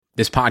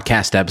This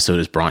podcast episode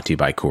is brought to you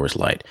by Coors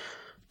Light.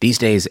 These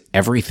days,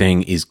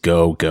 everything is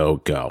go, go,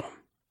 go.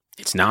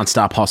 It's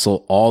nonstop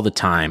hustle all the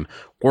time.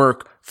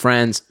 Work,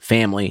 friends,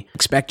 family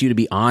expect you to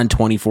be on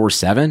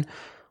 24/7.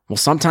 Well,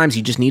 sometimes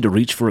you just need to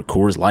reach for a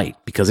Coors Light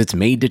because it's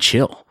made to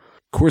chill.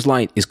 Coors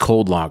Light is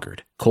cold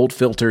lagered, cold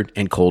filtered,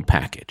 and cold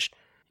packaged.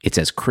 It's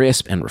as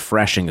crisp and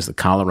refreshing as the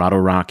Colorado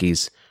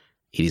Rockies.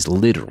 It is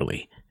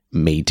literally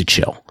made to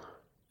chill.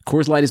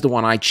 Coors Light is the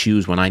one I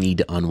choose when I need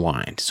to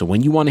unwind. So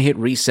when you want to hit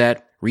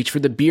reset, reach for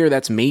the beer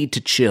that's made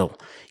to chill.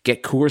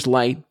 Get Coors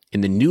Light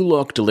in the new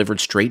look delivered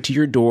straight to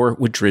your door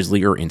with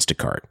Drizzly or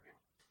Instacart.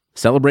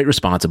 Celebrate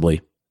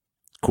responsibly.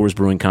 Coors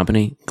Brewing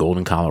Company,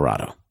 Golden,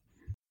 Colorado.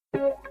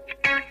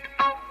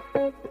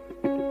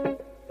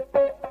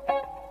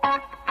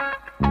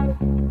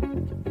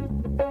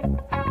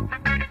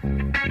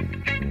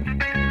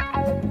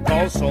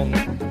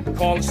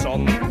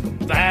 Karlsson,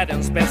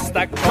 världens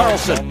bästa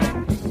Karlsson,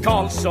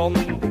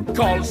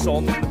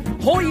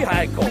 hoj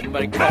här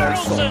kommer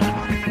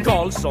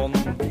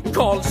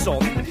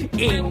Karlsson,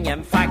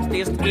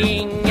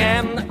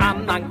 ingen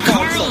annan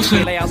Karlsson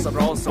spelar jag så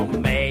bra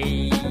som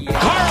mig.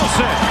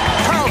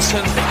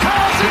 Karlsson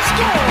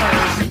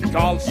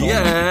scores!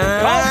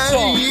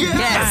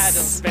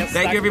 Yes!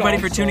 Thank you everybody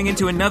for tuning in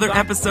to another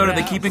episode of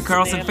the Keeping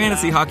Karlsson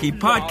Fantasy Hockey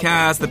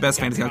Podcast, the best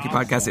fantasy hockey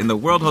podcast in the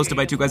world, hosted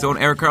by two guys who own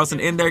Erik Karlsson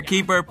in their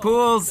keeper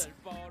pools.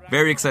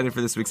 Very excited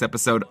for this week's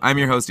episode. I'm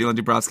your host, Elon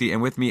Dubrovsky,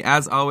 and with me,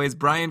 as always,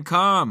 Brian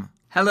Kom.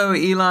 Hello,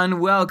 Elon.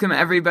 Welcome,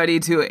 everybody,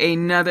 to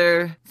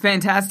another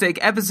fantastic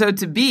episode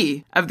to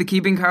be of the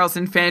Keeping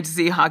Karlsson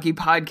Fantasy Hockey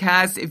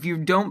Podcast. If you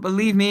don't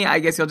believe me, I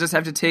guess you'll just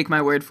have to take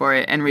my word for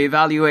it and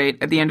reevaluate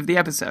at the end of the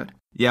episode.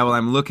 Yeah, well,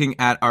 I'm looking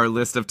at our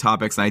list of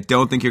topics, and I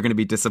don't think you're going to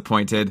be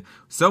disappointed.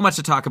 So much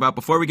to talk about.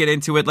 Before we get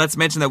into it, let's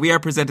mention that we are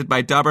presented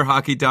by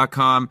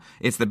DobberHockey.com.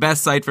 It's the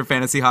best site for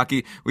fantasy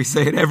hockey. We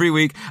say it every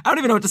week. I don't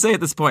even know what to say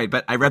at this point,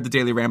 but I read the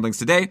Daily Ramblings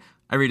today.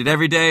 I read it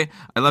every day.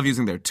 I love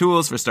using their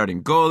tools for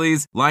starting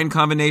goalies, line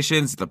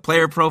combinations, the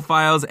player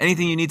profiles,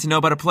 anything you need to know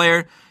about a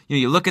player.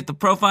 You look at the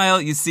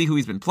profile, you see who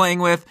he's been playing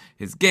with,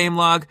 his game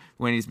log,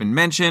 when he's been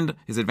mentioned,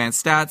 his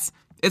advanced stats.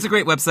 It's a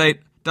great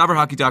website,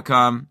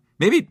 DobberHockey.com.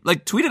 Maybe,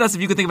 tweet at us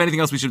if you could think of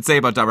anything else we should say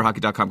about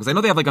DobberHockey.com, because I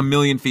know they have, a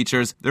million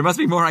features. There must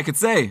be more I could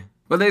say.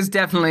 Well, there's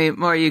definitely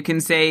more you can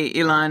say,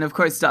 Elon. Of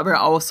course, Dobber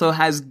also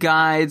has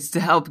guides to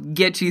help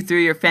get you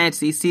through your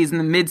fantasy season.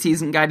 The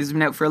mid-season guide has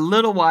been out for a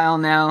little while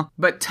now,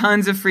 but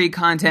tons of free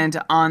content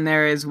on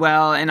there as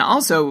well. And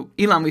also,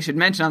 Elon, we should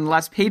mention, on the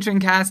last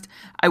Patreon cast,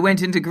 I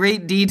went into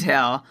great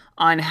detail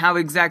on how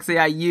exactly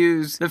I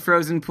use the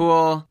Frozen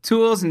Pool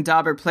tools and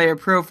Dobber player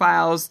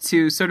profiles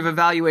to sort of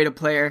evaluate a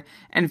player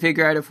and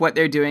figure out if what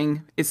they're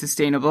doing is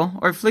sustainable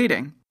or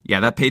fleeting. Yeah,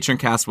 that Patreon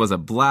cast was a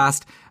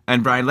blast.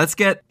 And Brian, let's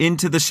get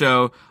into the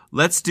show.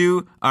 Let's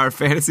do our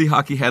fantasy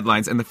hockey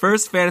headlines. And the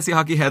first fantasy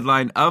hockey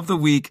headline of the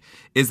week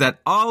is that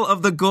all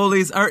of the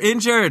goalies are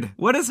injured.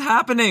 What is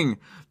happening?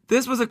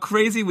 This was a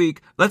crazy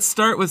week. Let's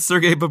start with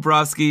Sergei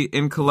Bobrovsky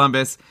in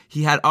Columbus.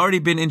 He had already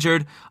been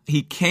injured.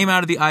 He came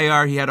out of the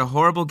IR. He had a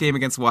horrible game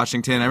against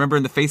Washington. I remember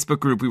in the Facebook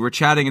group we were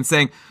chatting and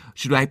saying,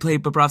 should I play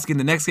Bobrovsky in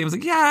the next game? I was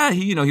like, yeah,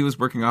 he was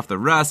working off the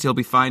rust. He'll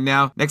be fine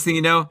now. Next thing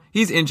you know,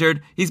 he's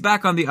injured. He's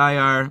back on the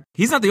IR.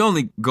 He's not the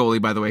only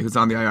goalie, by the way, who's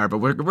on the IR, but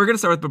we're going to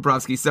start with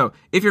Bobrovsky. So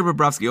if you're a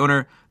Bobrovsky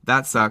owner,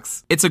 that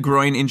sucks. It's a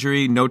groin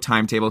injury, no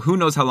timetable. Who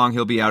knows how long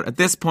he'll be out? At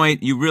this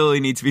point, you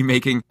really need to be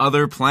making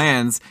other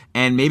plans.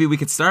 And maybe we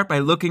could start by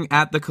looking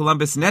at the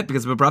Columbus net,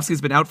 because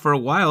Bobrovsky's been out for a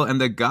while,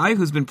 and the guy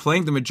who's been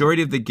playing the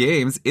majority of the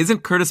games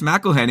isn't Curtis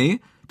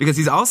McElhinney, because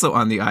he's also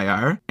on the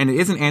IR, and it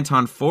isn't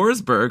Anton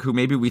Forsberg, who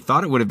maybe we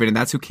thought it would have been, and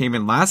that's who came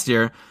in last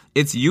year.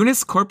 It's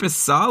Joonas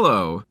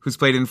Korpisalo, who's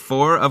played in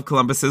 4 of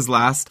Columbus's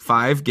last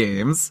 5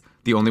 games.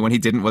 The only one he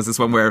didn't was this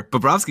one where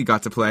Bobrovsky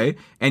got to play.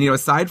 And,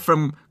 aside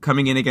from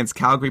coming in against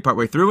Calgary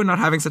partway through and not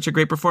having such a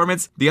great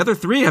performance, the other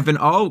 3 have been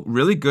all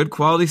really good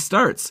quality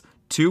starts.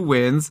 2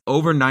 wins,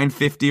 over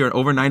 950 or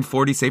over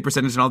 940 save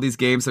percentage in all these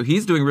games, so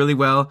he's doing really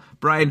well.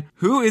 Brian,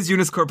 who is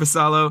Joonas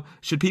Korpisalo?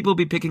 Should people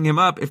be picking him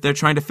up if they're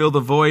trying to fill the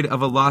void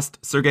of a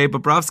lost Sergei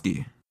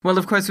Bobrovsky? Well,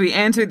 of course, we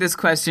answered this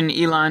question,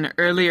 Elon,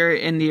 earlier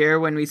in the year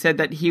when we said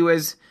that he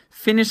was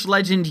Finnish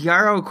legend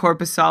Jaro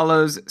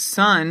Korpisalo's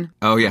son.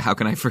 Oh yeah, how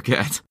can I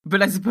forget?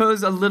 But I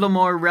suppose a little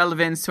more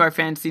relevance to our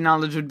fantasy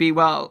knowledge would be,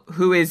 well,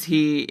 who is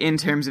he in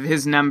terms of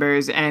his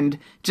numbers? And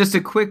just a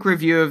quick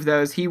review of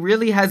those. He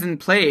really hasn't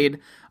played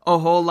a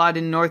whole lot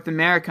in North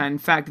America. In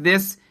fact,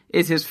 this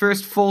is his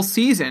first full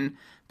season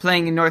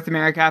playing in North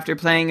America after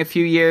playing a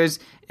few years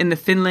in the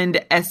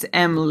Finland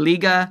SM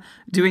Liga,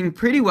 doing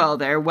pretty well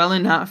there, well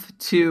enough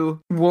to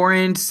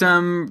warrant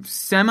some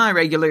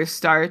semi-regular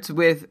starts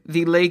with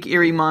the Lake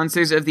Erie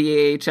Monsters of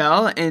the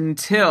AHL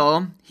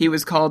until he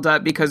was called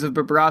up because of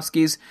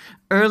Bobrovsky's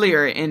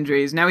earlier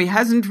injuries. Now, he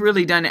hasn't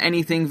really done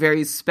anything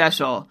very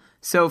special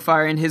so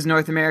far in his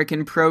North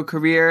American pro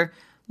career.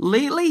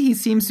 Lately, he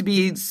seems to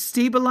be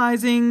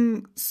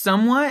stabilizing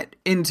somewhat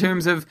in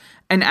terms of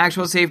an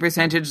actual save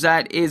percentage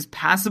that is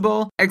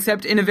passable,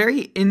 except in a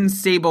very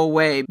unstable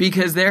way,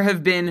 because there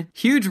have been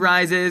huge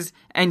rises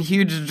and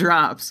huge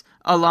drops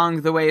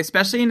along the way,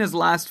 especially in his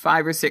last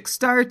 5 or 6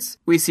 starts.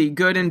 We see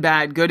good and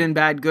bad, good and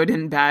bad, good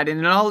and bad,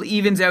 and it all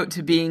evens out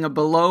to being a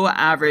below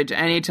average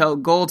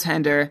NHL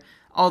goaltender.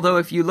 Although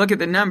if you look at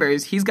the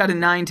numbers, he's got a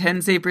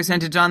 9-10 save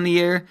percentage on the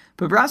year.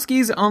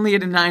 Bobrovsky's only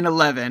at a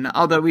 9-11,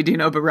 although we do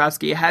know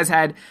Bobrovsky has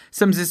had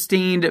some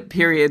sustained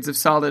periods of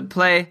solid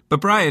play.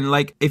 But Brian,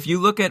 like, if you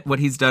look at what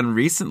he's done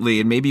recently,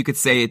 and maybe you could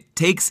say it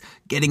takes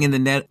getting in the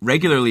net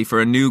regularly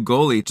for a new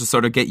goalie to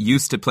sort of get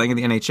used to playing in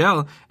the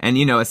NHL. And,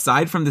 you know,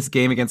 aside from this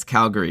game against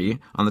Calgary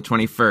on the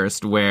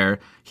 21st, where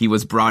he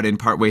was brought in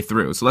partway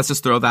through, so let's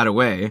just throw that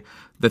away.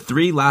 The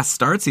 3 last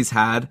starts he's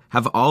had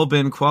have all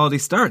been quality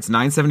starts,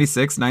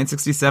 976,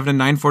 967, and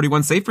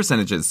 941 save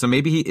percentages. So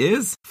maybe he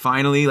is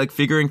finally like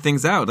figuring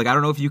things out. Like, I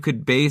don't know if you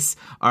could base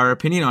our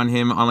opinion on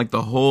him on like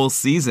the whole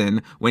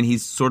season when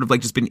he's sort of like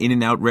just been in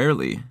and out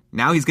rarely.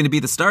 Now he's going to be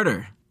the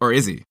starter. Or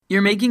is he?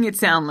 You're making it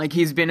sound like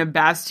he's been a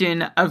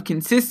bastion of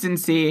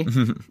consistency,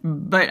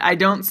 but I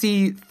don't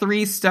see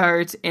 3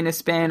 starts in a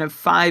span of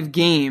 5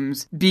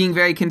 games being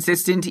very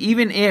consistent,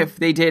 even if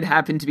they did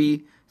happen to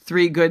be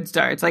 3 good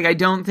starts. Like, I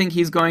don't think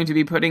he's going to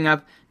be putting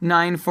up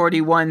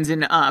 941s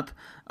and up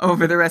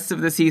over the rest of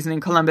the season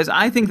in Columbus.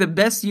 I think the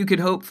best you could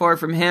hope for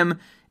from him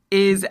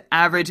is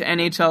average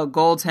NHL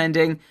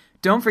goaltending.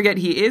 Don't forget,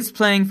 he is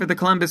playing for the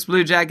Columbus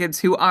Blue Jackets,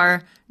 who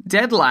are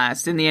dead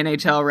last in the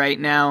NHL right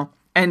now.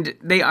 And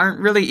they aren't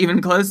really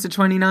even close to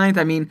 29th.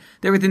 I mean,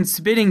 they're within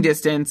spitting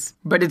distance,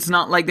 but it's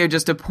not like they're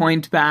just a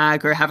point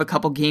back or have a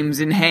couple games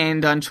in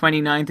hand on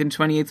 29th and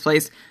 28th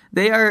place.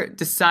 They are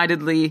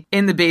decidedly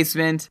in the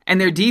basement,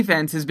 and their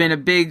defense has been a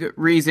big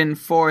reason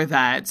for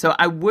that. So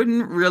I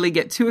wouldn't really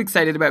get too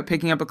excited about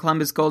picking up a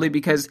Columbus goalie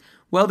because,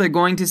 well, they're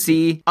going to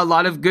see a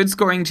lot of good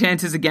scoring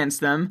chances against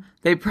them.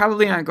 They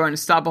probably aren't going to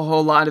stop a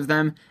whole lot of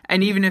them,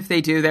 and even if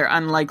they do, they're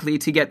unlikely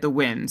to get the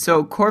win.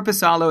 So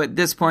Korpisalo at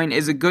this point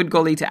is a good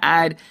goalie to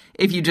add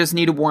if you just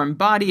need a warm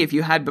body, if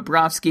you had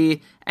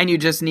Bobrovsky, and you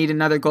just need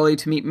another goalie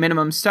to meet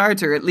minimum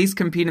starts or at least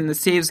compete in the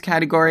saves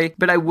category.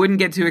 But I wouldn't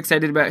get too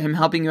excited about him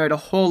helping you out a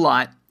whole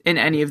lot in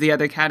any of the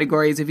other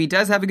categories. If he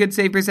does have a good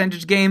save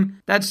percentage game,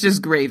 that's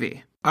just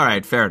gravy. All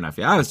right, fair enough.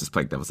 Yeah, I was just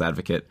playing devil's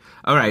advocate.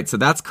 All right, so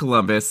that's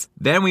Columbus.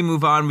 Then we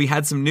move on. We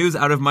had some news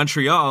out of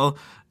Montreal.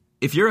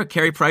 If you're a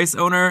Carey Price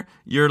owner,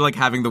 you're like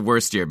having the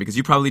worst year because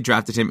you probably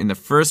drafted him in the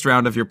first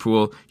round of your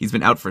pool. He's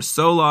been out for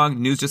so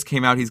long. News just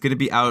came out. He's going to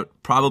be out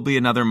probably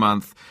another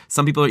month.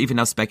 Some people are even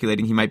now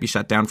speculating he might be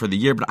shut down for the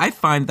year, but I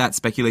find that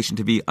speculation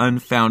to be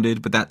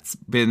unfounded, but that's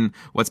been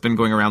what's been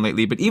going around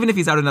lately. But even if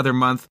he's out another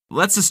month,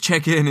 let's just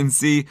check in and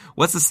see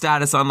what's the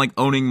status on like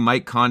owning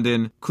Mike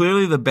Condon.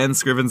 Clearly the Ben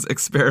Scrivens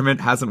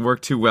experiment hasn't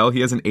worked too well.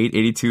 He has an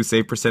 .882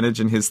 save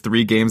percentage in his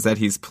 3 games that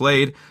he's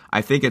played.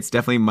 I think it's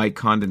definitely Mike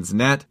Condon's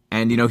net.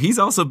 And, you know, he's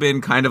also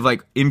been kind of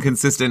like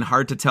inconsistent,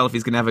 hard to tell if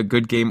he's going to have a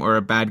good game or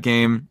a bad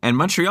game. And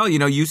Montreal, you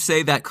know, you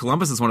say that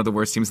Columbus is one of the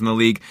worst teams in the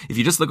league. If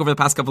you just look over the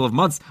past couple of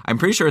months, I'm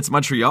pretty sure it's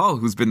Montreal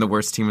who's been the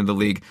worst team in the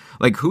league.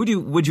 Like, would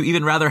you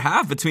even rather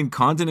have between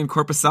Condon and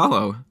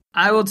Korpisalo?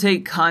 I will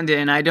take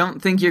Condon. I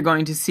don't think you're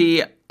going to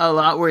see a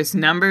lot worse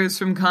numbers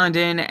from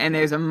Condon, and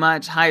there's a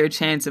much higher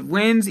chance of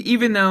wins,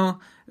 even though,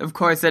 of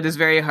course, that is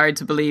very hard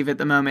to believe at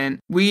the moment.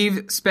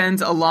 We've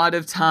spent a lot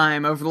of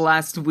time over the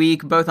last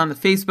week, both on the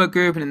Facebook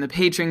group and in the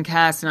Patreon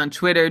cast and on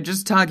Twitter,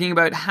 just talking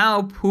about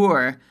how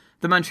poor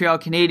the Montreal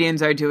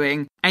Canadiens are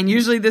doing. And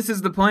usually this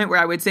is the point where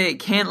I would say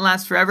it can't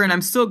last forever, and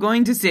I'm still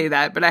going to say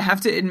that, but I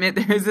have to admit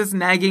there is this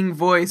nagging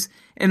voice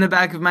in the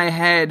back of my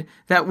head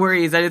that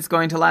worries that it's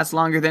going to last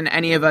longer than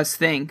any of us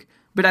think.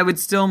 But I would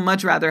still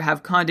much rather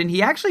have Condon.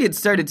 He actually had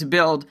started to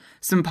build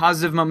some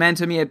positive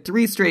momentum. He had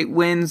 3 straight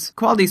wins,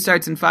 quality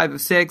starts in 5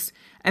 of 6,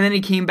 and then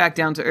he came back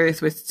down to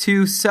earth with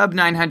 2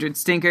 sub-900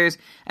 stinkers,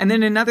 and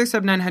then another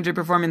sub-900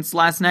 performance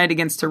last night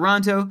against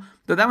Toronto,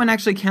 though that one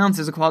actually counts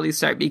as a quality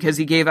start because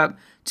he gave up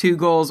 2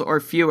 goals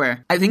or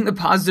fewer. I think the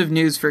positive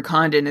news for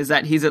Condon is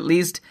that he's at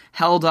least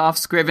held off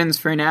Scrivens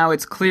for now.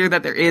 It's clear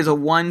that there is a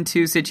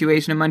 1-2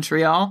 situation in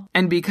Montreal,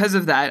 and because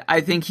of that, I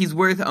think he's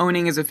worth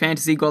owning as a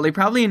fantasy goalie,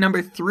 probably a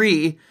number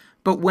 3,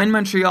 but when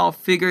Montreal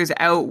figures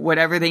out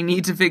whatever they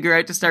need to figure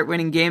out to start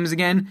winning games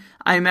again,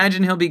 I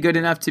imagine he'll be good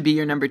enough to be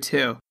your number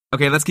 2.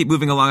 Okay, let's keep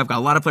moving along. I've got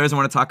a lot of players I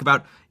want to talk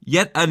about.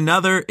 Yet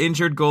another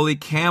injured goalie,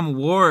 Cam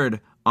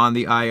Ward, on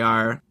the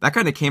IR. That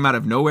kind of came out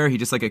of nowhere. He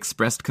just like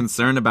expressed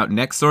concern about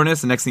neck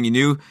soreness, and next thing you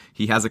knew,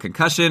 he has a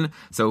concussion.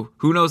 So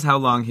who knows how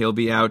long he'll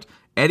be out.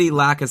 Eddie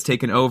Lack has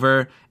taken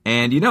over.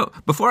 And,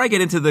 before I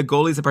get into the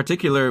goalies in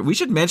particular, we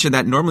should mention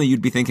that normally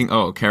you'd be thinking,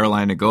 oh,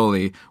 Carolina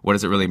goalie, what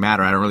does it really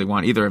matter? I don't really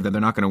want either of them.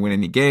 They're not going to win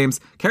any games.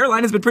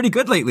 Carolina's been pretty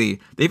good lately.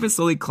 They've been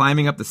slowly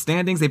climbing up the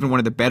standings. They've been one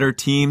of the better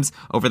teams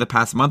over the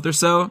past month or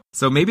so.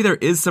 So maybe there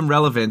is some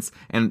relevance.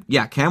 And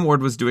yeah, Cam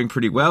Ward was doing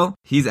pretty well.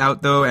 He's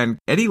out though. And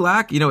Eddie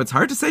Lack, it's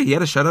hard to say. He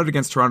had a shutout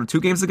against Toronto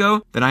 2 games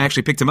ago. Then I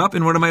actually picked him up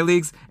in one of my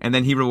leagues. And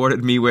then he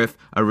rewarded me with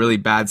a really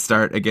bad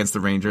start against the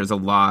Rangers, a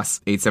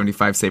loss,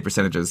 875 save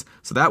percentages.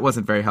 So that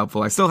wasn't very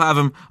helpful. I still have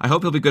him. I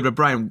hope he'll be good. But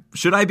Brian,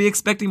 should I be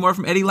expecting more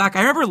from Eddie Lack? I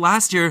remember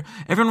last year,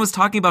 everyone was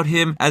talking about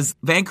him as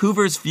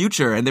Vancouver's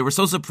future, and they were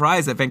so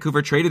surprised that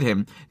Vancouver traded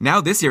him. Now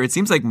this year, it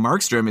seems like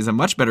Markstrom is a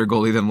much better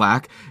goalie than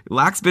Lack.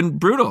 Lack's been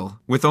brutal,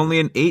 with only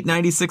an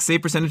 896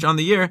 save percentage on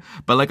the year.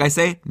 But like I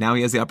say, now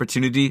he has the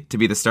opportunity to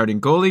be the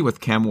starting goalie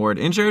with Cam Ward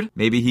injured.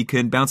 Maybe he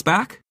can bounce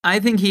back? I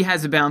think he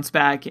has a bounce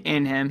back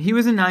in him. He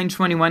was a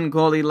 .921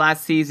 goalie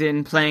last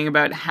season, playing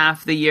about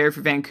half the year for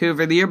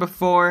Vancouver. The year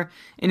before,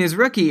 in his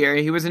rookie year,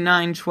 he was a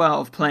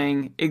 .912,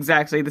 playing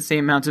exactly the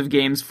same amount of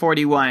games,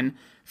 41,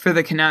 for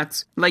the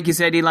Canucks. Like you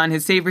said, Elon,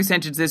 his save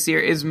percentage this year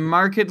is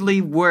markedly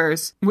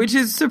worse, which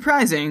is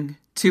surprising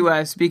to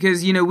us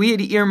because, we had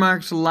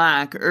earmarked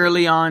Lack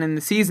early on in the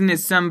season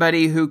as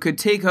somebody who could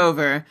take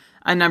over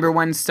a number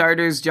one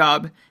starter's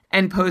job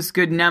and post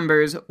good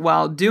numbers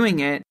while doing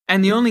it.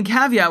 And the only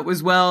caveat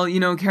was,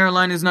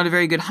 Carolina's not a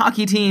very good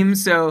hockey team,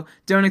 so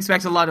don't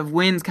expect a lot of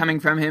wins coming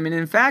from him. And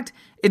in fact,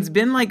 it's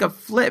been like a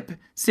flip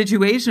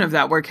situation of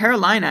that, where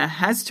Carolina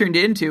has turned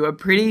into a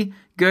pretty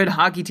good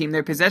hockey team.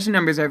 Their possession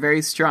numbers are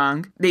very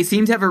strong. They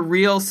seem to have a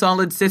real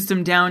solid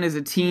system down as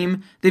a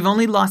team. They've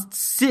only lost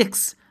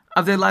 6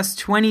 of their last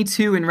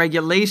 22 in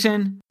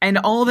regulation, and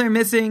all they're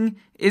missing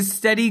is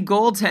steady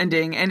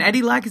goaltending, and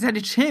Eddie Lack has had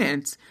a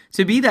chance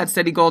to be that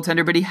steady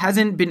goaltender, but he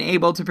hasn't been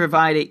able to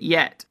provide it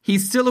yet.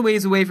 He's still a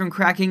ways away from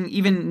cracking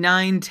even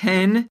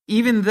 9-10,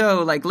 even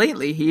though,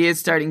 lately, he is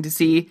starting to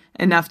see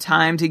enough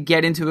time to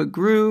get into a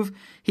groove.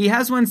 He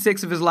has won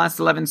 6 of his last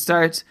 11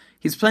 starts.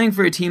 He's playing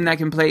for a team that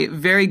can play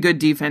very good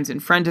defense in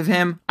front of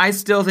him. I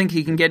still think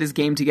he can get his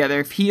game together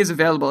if he is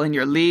available in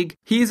your league.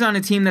 He's on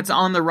a team that's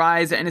on the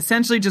rise and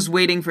essentially just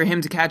waiting for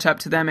him to catch up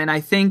to them, and I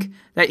think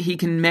that he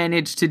can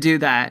manage to do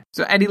that.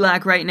 So Eddie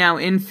Lack right now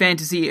in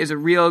fantasy is a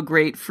real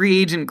great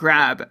free agent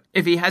grab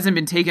if he hasn't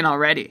been taken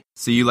already.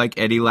 So you like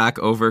Eddie Lack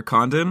over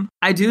Condon?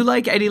 I do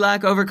like Eddie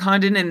Lack over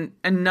Condon, and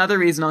another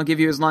reason I'll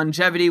give you is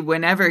longevity.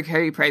 Whenever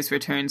Carey Price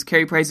returns,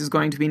 Carey Price is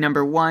going to be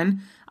number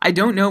 1. I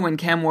don't know when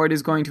Cam Ward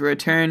is going to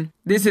return.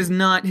 This is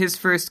not his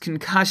first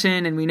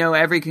concussion, and we know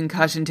every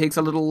concussion takes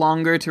a little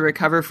longer to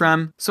recover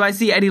from. So I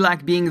see Eddie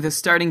Lack being the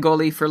starting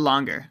goalie for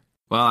longer.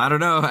 Well, I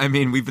don't know. I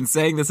mean, we've been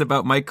saying this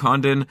about Mike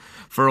Condon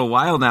for a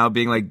while now,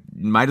 being like,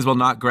 might as well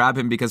not grab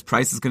him because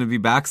Price is going to be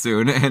back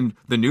soon. And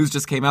the news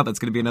just came out that's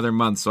going to be another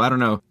month. So I don't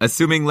know.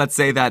 Assuming, let's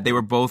say that they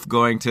were both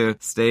going to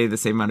stay the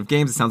same amount of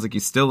games, it sounds like you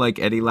still like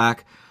Eddie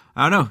Lack.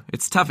 I don't know.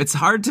 It's tough. It's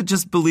hard to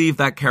just believe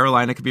that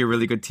Carolina could be a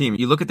really good team.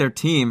 You look at their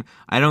team,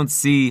 I don't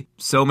see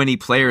so many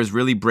players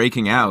really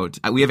breaking out.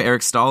 We have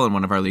Eric Stahl in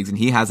one of our leagues, and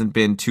he hasn't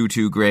been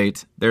too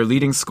great. Their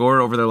leading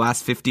scorer over their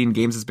last 15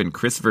 games has been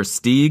Chris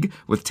Versteeg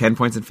with 10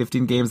 points in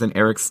 15 games, and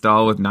Eric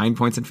Stahl with 9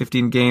 points in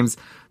 15 games.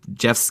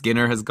 Jeff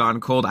Skinner has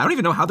gone cold. I don't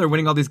even know how they're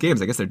winning all these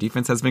games. I guess their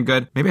defense has been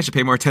good. Maybe I should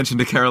pay more attention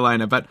to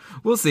Carolina, but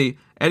we'll see.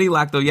 Eddie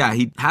Lack, though, yeah,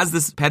 he has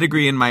this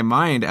pedigree in my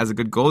mind as a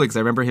good goalie because I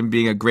remember him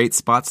being a great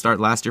spot start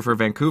last year for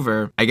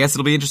Vancouver. I guess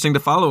it'll be interesting to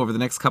follow over the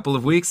next couple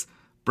of weeks.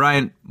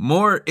 Brian,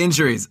 more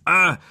injuries.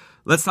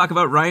 Let's talk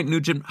about Ryan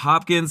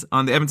Nugent-Hopkins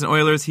on the Edmonton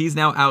Oilers. He's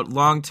now out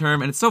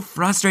long-term, and it's so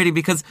frustrating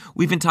because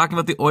we've been talking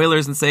about the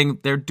Oilers and saying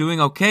they're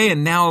doing okay,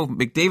 and now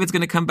McDavid's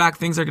going to come back.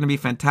 Things are going to be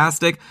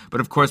fantastic.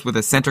 But, of course, with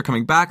a center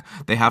coming back,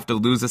 they have to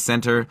lose a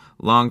center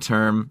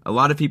long-term. A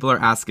lot of people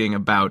are asking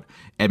about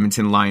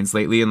Edmonton Lions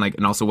lately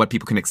and also what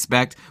people can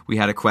expect. We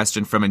had a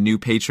question from a new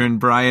patron,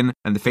 Brian,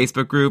 in the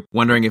Facebook group,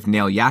 wondering if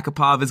Nail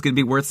Yakupov is going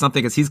to be worth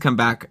something because he's come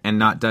back and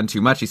not done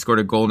too much. He scored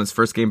a goal in his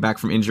first game back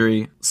from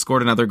injury,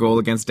 scored another goal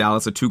against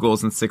Dallas, so 2 goals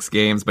in 6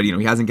 games, but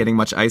he hasn't getting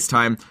much ice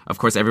time. Of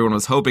course, everyone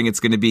was hoping it's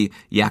going to be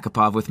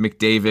Yakupov with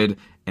McDavid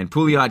and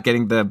Pouliot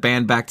getting the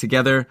band back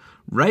together.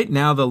 Right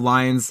now, the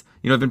Lions,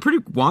 have been pretty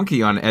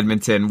wonky on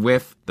Edmonton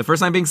with the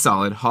first line being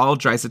solid, Hall,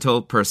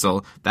 Draisaitl,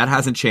 Purcell. That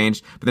hasn't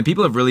changed. But then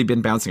people have really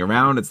been bouncing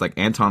around. It's like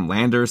Anton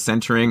Lander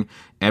centering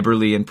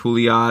Eberle and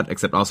Pouliot,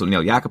 except also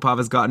Nail Yakupov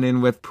has gotten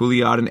in with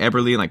Pouliot and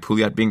Eberle, and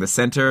Pouliot being the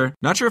center.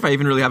 Not sure if I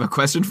even really have a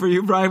question for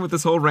you, Brian, with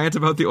this whole rant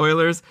about the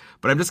Oilers,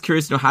 but I'm just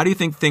curious to know, how do you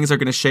think things are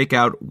going to shake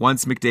out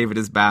once McDavid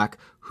is back?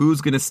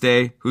 Who's going to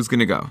stay? Who's going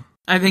to go?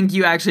 I think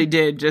you actually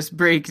did just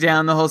break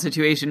down the whole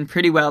situation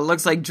pretty well. It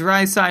looks like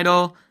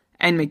Draisaitl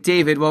and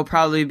McDavid will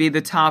probably be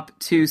the top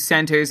two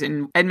centers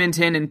in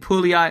Edmonton, and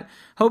Pouliot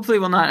hopefully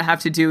will not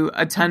have to do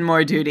a ton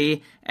more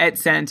duty at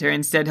center.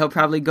 Instead, he'll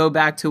probably go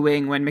back to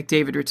wing when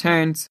McDavid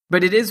returns.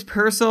 But it is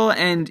Purcell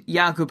and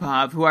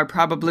Yakupov who are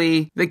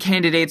probably the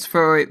candidates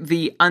for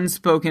the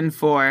unspoken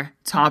for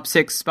top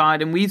 6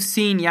 spot. And we've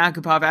seen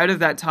Yakupov out of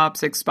that top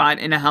 6 spot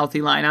in a healthy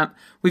lineup.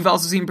 We've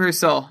also seen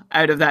Purcell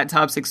out of that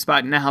top 6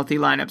 spot in a healthy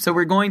lineup. So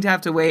we're going to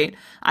have to wait.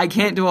 I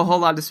can't do a whole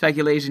lot of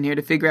speculation here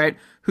to figure out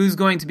who's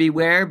going to be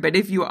where, but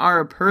if you are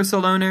a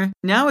Purcell owner,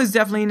 now is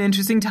definitely an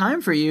interesting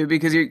time for you,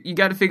 because you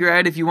got to figure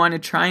out if you want to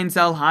try and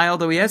sell high,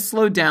 although he has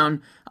slowed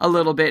down a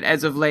little bit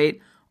as of late,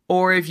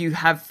 or if you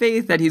have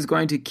faith that he's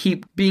going to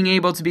keep being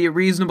able to be a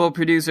reasonable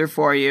producer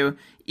for you,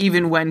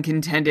 even when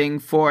contending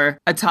for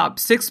a top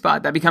 6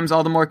 spot that becomes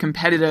all the more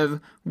competitive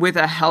with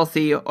a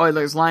healthy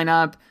Oilers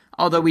lineup.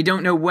 Although we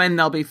don't know when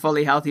they'll be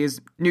fully healthy,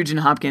 as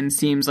Nugent-Hopkins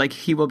seems like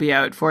he will be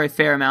out for a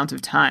fair amount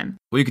of time.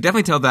 Well, you could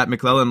definitely tell that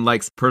McLellan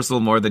likes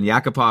Purcell more than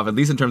Yakupov, at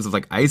least in terms of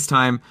ice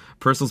time.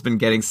 Purcell's been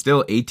getting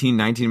still 18,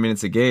 19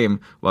 minutes a game,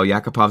 while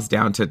Yakupov's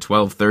down to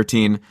 12,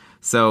 13.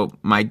 So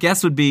my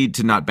guess would be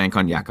to not bank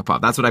on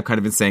Yakupov. That's what I've kind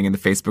of been saying in the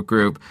Facebook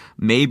group.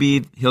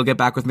 Maybe he'll get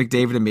back with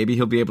McDavid and maybe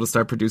he'll be able to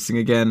start producing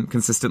again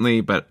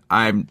consistently, but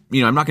I'm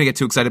not going to get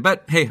too excited.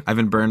 But hey, I've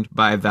been burned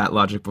by that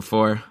logic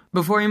before.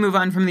 Before we move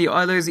on from the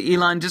Oilers,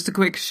 Elon, just a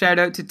quick shout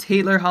out to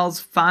Taylor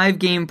Hall's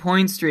 5-game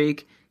point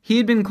streak. He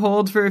had been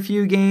cold for a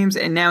few games,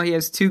 and now he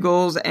has 2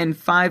 goals and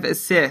 5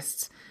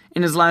 assists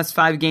in his last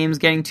 5 games,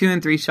 getting 2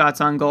 and 3 shots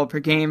on goal per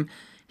game.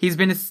 He's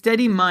been a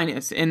steady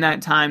minus in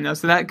that time, though,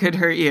 so that could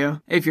hurt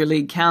you if your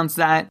league counts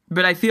that.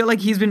 But I feel like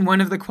he's been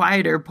one of the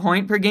quieter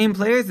point-per-game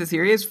players this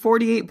year. He has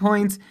 48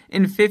 points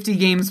in 50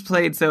 games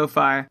played so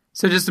far.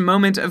 So just a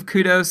moment of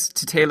kudos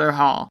to Taylor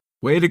Hall.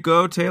 Way to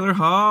go, Taylor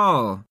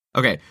Hall!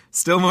 Okay,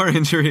 still more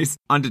injuries.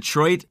 On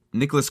Detroit,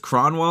 Nicholas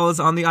Kronwall is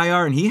on the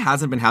IR, and he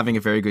hasn't been having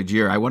a very good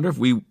year. I wonder if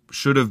we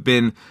should have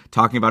been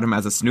talking about him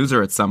as a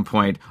snoozer at some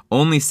point.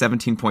 Only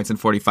 17 points in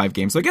 45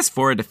 games. So I guess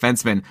for a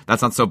defenseman,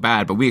 that's not so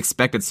bad, but we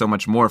expected so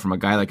much more from a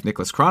guy like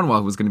Nicholas Kronwall,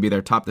 who was going to be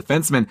their top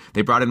defenseman.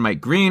 They brought in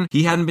Mike Green.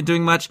 He hadn't been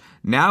doing much.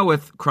 Now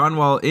with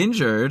Kronwall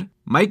injured,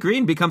 Mike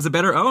Green becomes a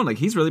better own.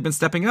 He's really been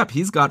stepping up.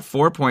 He's got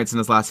 4 points in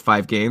his last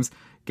 5 games.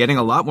 Getting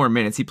a lot more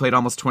minutes. He played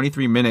almost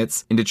 23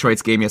 minutes in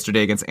Detroit's game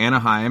yesterday against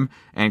Anaheim,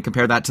 and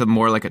compare that to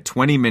more like a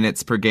 20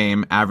 minutes per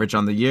game average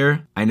on the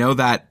year. I know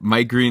that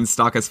Mike Green's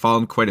stock has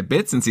fallen quite a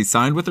bit since he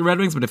signed with the Red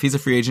Wings, but if he's a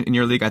free agent in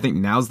your league, I think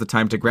now's the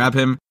time to grab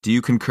him. Do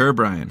you concur,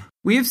 Brian?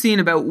 We have seen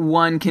about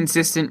one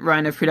consistent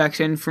run of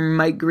production from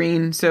Mike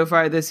Green so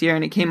far this year,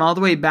 and it came all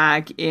the way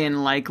back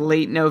in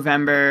late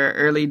November,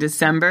 early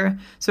December.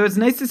 So it's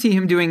nice to see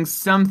him doing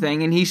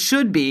something, and he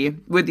should be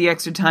with the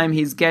extra time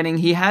he's getting.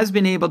 He has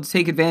been able to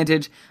take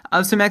advantage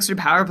of some extra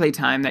power play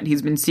time that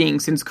he's been seeing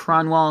since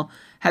Kronwall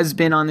has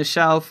been on the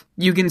shelf.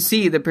 You can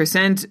see the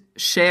percent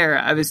share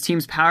of his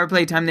team's power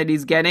play time that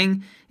he's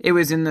getting. It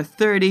was in the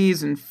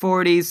 30s and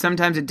 40s,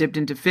 sometimes it dipped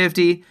into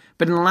 50,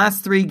 but in the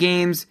last 3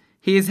 games,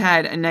 he has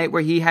had a night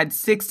where he had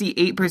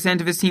 68%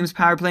 of his team's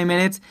power play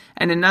minutes,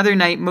 and another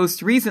night,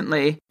 most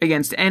recently,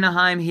 against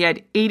Anaheim, he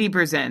had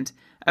 80%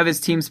 of his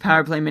team's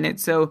power play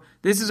minutes. So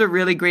this is a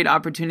really great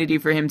opportunity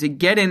for him to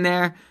get in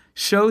there,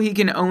 show he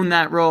can own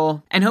that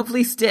role, and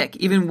hopefully stick,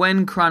 even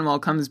when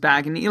Kronwall comes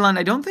back. And Elon,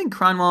 I don't think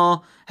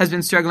Kronwall has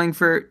been struggling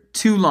for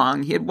too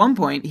long. At one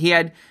point, he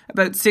had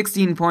about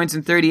 16 points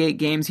in 38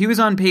 games. He was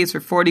on pace for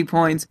 40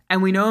 points,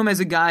 and we know him as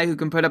a guy who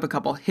can put up a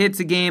couple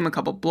hits a game, a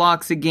couple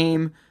blocks a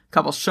game,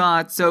 couple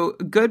shots, so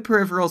good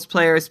peripherals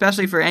player,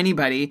 especially for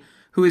anybody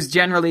who is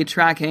generally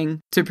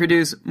tracking to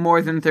produce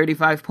more than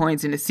 35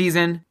 points in a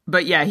season.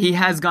 But yeah, he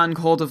has gone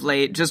cold of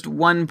late, just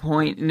 1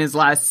 point in his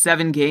last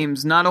 7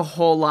 games. Not a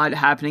whole lot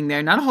happening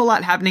there. Not a whole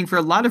lot happening for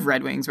a lot of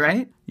Red Wings,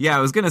 right? Yeah,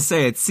 I was going to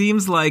say, it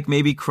seems like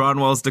maybe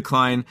Kronwall's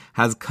decline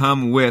has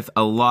come with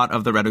a lot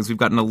of the Red Wings. We've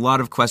gotten a lot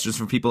of questions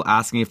from people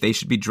asking if they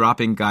should be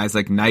dropping guys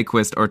like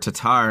Nyquist or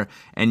Tatar,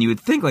 and you would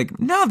think,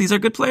 no, these are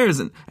good players,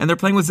 and they're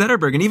playing with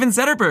Zetterberg, and even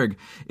Zetterberg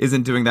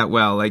isn't doing that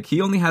well.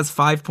 He only has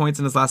 5 points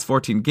in his last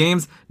 14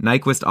 games.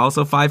 Nyquist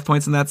also 5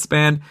 points in that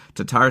span.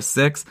 Tatar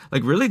 6.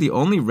 Really the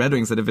only Red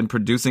Wings that have been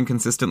producing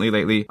consistently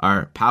lately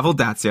are Pavel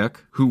Datsyuk,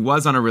 who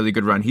was on a really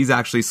good run. He's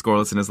actually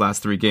scoreless in his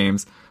last 3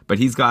 games, but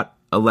he's got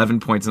 11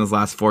 points in his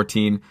last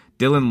 14.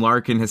 Dylan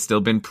Larkin has still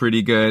been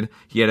pretty good.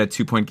 He had a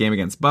 2-point game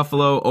against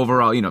Buffalo.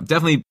 Overall,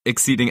 definitely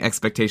exceeding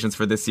expectations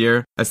for this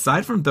year.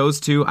 Aside from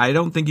those two, I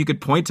don't think you could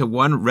point to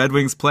one Red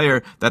Wings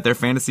player that their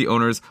fantasy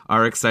owners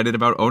are excited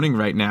about owning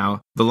right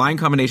now. The line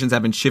combinations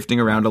have been shifting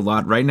around a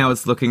lot. Right now,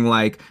 it's looking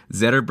like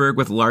Zetterberg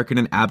with Larkin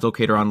and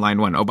Abdelkader on line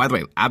 1. Oh, by the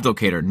way,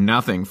 Abdelkader,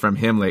 nothing from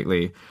him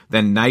lately.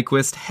 Then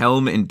Nyquist,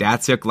 Helm, and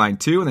Datsyuk line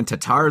 2. And then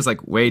Tatar is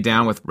way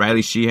down with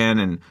Riley Sheehan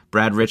and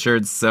Brad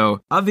Richards.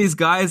 So of these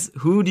guys,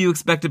 who do you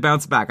expect to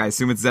bounce back? I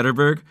assume it's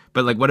Zetterberg.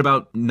 But like, what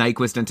about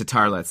Nyquist and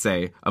Tatar, let's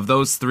say? Of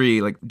those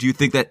three, like, do you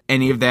think that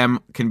any of them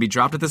can be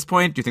dropped at this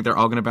point? Do you think they're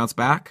all going to bounce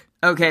back?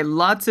 Okay,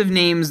 lots of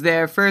names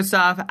there. First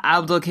off,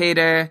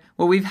 Abdelkader.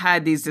 Well, we've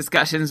had these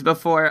discussions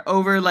before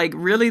over like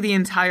really the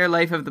entire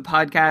life of the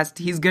podcast.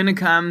 He's gonna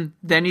come,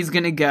 then he's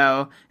gonna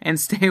go, and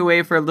stay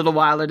away for a little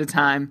while at a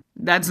time.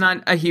 That's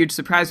not a huge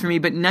surprise for me,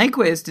 but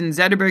Nyquist and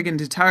Zetterberg and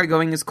Tatar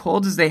going as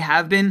cold as they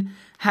have been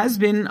has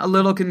been a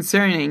little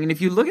concerning. And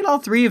if you look at all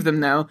three of them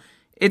though,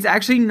 it's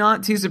actually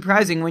not too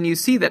surprising when you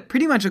see that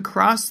pretty much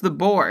across the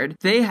board,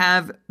 they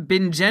have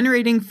been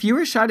generating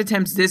fewer shot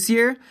attempts this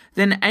year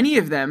than any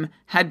of them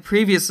had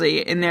previously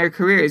in their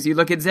careers. You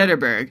look at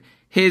Zetterberg.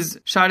 His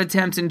shot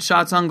attempts and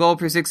shots on goal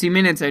per 60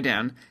 minutes are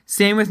down.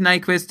 Same with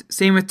Nyquist,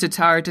 same with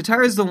Tatar.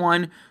 Tatar is the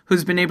one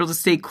who's been able to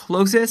stay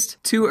closest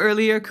to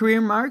earlier career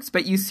marks,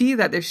 but you see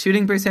that their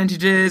shooting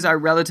percentages are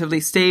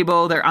relatively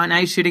stable, their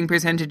on-ice shooting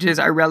percentages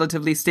are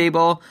relatively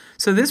stable.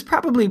 So this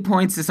probably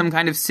points to some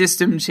kind of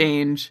system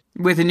change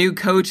with a new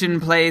coach in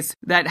place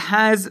that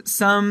has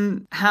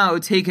somehow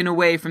taken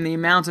away from the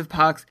amount of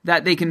pucks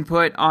that they can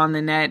put on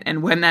the net.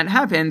 And when that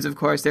happens, of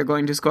course, they're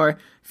going to score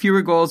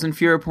fewer goals and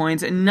fewer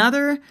points.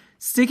 Another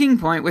sticking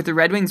point with the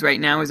Red Wings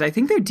right now is I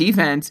think their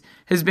defense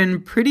has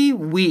been pretty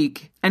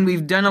weak, and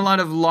we've done a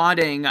lot of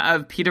lauding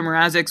of Peter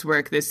Mrazek's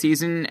work this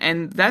season,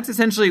 and that's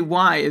essentially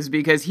why, is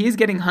because he's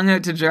getting hung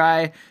out to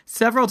dry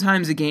several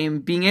times a game,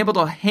 being able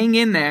to hang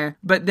in there.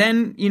 But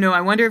then,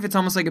 I wonder if it's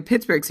almost like a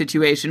Pittsburgh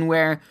situation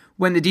where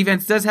when the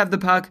defense does have the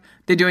puck,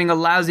 they're doing a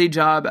lousy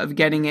job of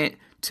getting it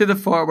to the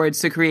forwards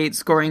to create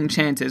scoring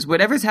chances.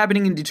 Whatever's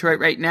happening in Detroit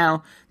right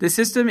now, the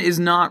system is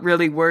not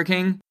really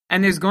working.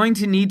 And there's going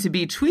to need to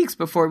be tweaks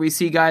before we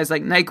see guys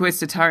like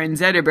Nyquist, Tatar, and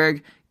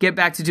Zetterberg get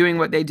back to doing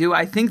what they do.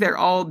 I think they're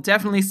all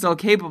definitely still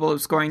capable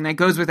of scoring. That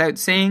goes without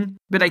saying.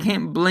 But I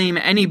can't blame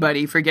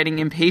anybody for getting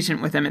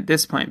impatient with them at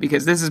this point,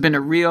 because this has been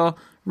a real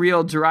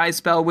dry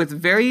spell with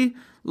very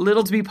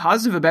little to be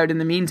positive about in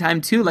the meantime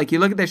too. Like, you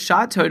look at their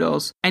shot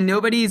totals and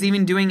nobody's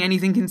even doing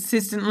anything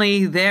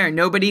consistently there.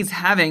 Nobody's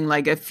having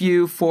like a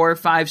few 4 or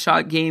 5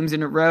 shot games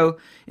in a row.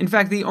 In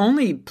fact, the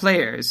only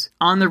players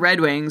on the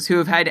Red Wings who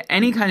have had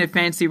any kind of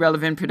fantasy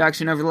relevant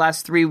production over the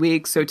last 3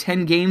 weeks, so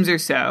 10 games or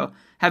so,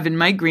 have been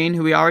Mike Green,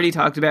 who we already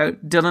talked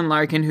about, Dylan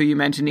Larkin, who you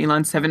mentioned,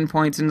 Elon 7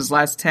 points in his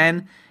last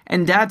 10,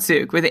 and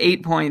Datsuk with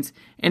 8 points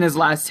in his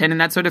last 10, and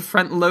that's sort of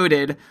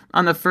front-loaded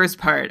on the first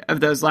part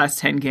of those last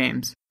 10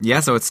 games.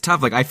 Yeah, so it's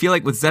tough. Like, I feel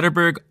like with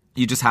Zetterberg,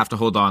 you just have to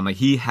hold on. Like,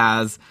 he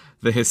has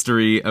the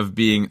history of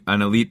being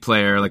an elite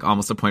player, like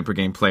almost a point per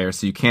game player,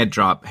 so you can't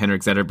drop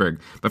Henrik Zetterberg.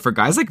 But for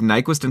guys like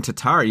Nyquist and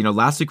Tatar,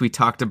 last week we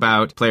talked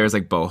about players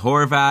like Bo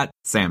Horvat,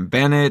 Sam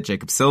Bennett,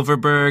 Jacob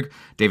Silfverberg,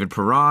 David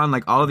Perron,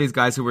 like all of these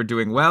guys who were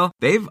doing well.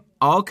 They've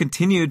all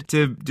continued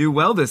to do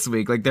well this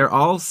week. Like, they're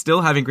all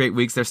still having great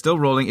weeks. They're still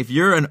rolling. If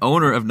you're an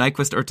owner of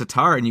Nyquist or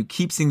Tatar and you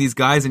keep seeing these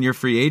guys in your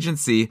free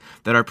agency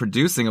that are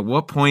producing, at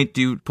what point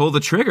do you pull the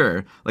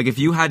trigger? Like, if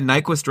you had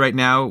Nyquist right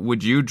now,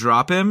 would you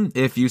drop him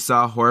if you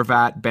saw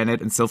Horvat,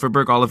 Bennett, and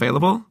Silfverberg all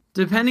available?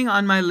 Depending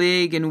on my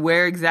league and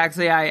where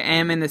exactly I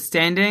am in the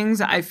standings,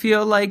 I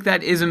feel like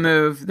that is a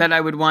move that I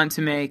would want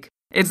to make.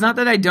 It's not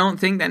that I don't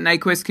think that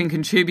Nyquist can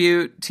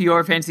contribute to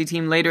your fantasy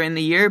team later in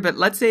the year, but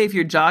let's say if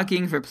you're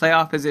jockeying for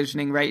playoff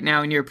positioning right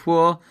now in your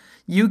pool,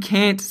 you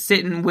can't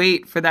sit and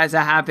wait for that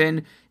to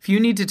happen. If you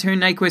need to turn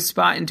Nyquist's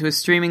spot into a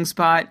streaming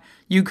spot,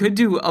 you could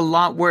do a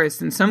lot worse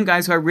than some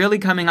guys who are really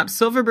coming up.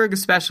 Silfverberg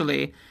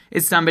especially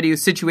is somebody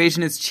whose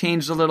situation has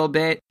changed a little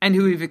bit and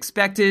who we've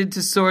expected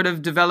to sort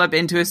of develop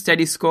into a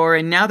steady scorer.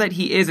 And now that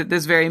he is at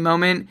this very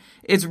moment,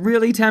 it's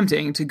really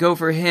tempting to go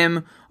for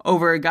him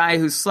over a guy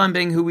who's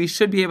slumping, who we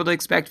should be able to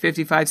expect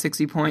 55,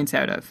 60 points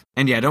out of.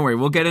 And yeah, don't worry,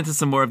 we'll get into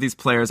some more of these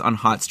players on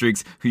hot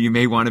streaks who you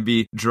may want to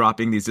be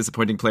dropping these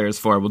disappointing players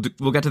for.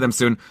 We'll get to them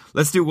soon.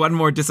 Let's do one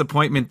more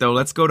disappointment, though.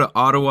 Let's go to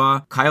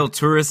Ottawa. Kyle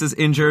Turris is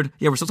injured.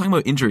 Yeah, we're still talking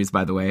about injuries,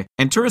 by the way.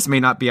 And Turris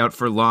may not be out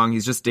for long.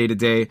 He's just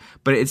day-to-day.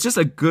 But it's just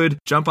a good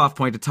jump-off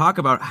point to talk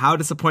about how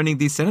disappointing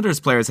these Senators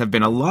players have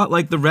been. A lot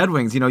like the Red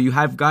Wings. You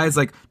have guys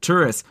like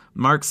Turris,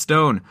 Mark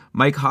Stone,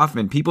 Mike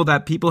Hoffman, people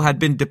that people had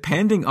been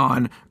depending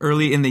on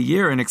early in the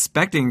year and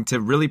expecting to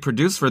really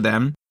produce for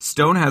them.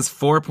 Stone has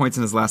 4 points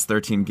in his last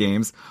 13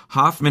 games.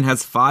 Hoffman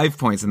has 5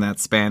 points in that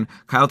span.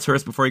 Kyle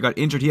Turris, before he got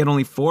injured, he had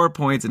only 4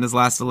 points in his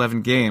last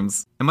 11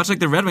 games. And much like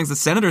the Red Wings, the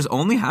Senators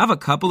only have a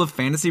couple of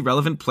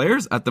fantasy-relevant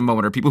players at the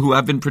moment, or people who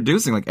have been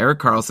producing, like Erik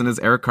Karlsson is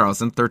Erik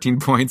Karlsson, 13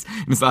 points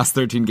in his last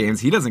 13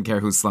 games. He doesn't care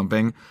who's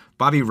slumping.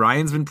 Bobby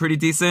Ryan's been pretty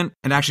decent.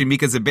 And actually,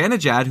 Mika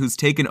Zibanejad, who's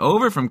taken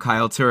over from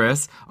Kyle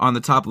Turris on the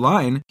top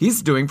line,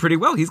 he's doing pretty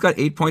well. He's got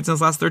 8 points in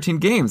his last 13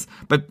 games.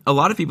 But a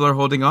lot of people are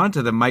holding on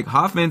to the Mike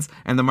Hoffmans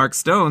and the Mark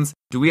Stones.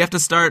 Do we have to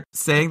start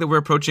saying that we're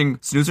approaching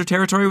snoozer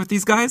territory with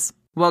these guys?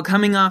 Well,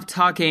 coming off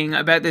talking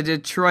about the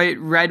Detroit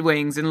Red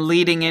Wings and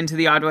leading into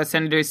the Ottawa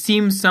Senators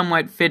seems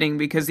somewhat fitting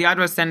because the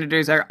Ottawa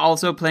Senators are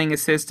also playing a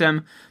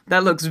system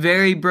that looks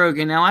very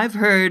broken. Now, I've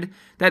heard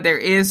that there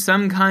is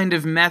some kind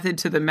of method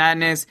to the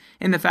madness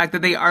in the fact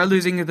that they are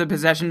losing the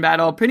possession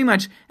battle pretty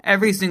much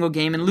every single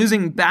game and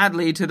losing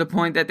badly to the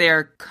point that they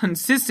are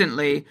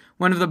consistently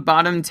one of the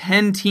bottom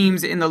 10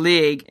 teams in the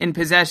league in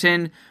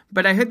possession.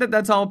 But I heard that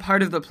that's all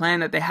part of the plan,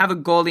 that they have a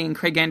goalie in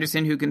Craig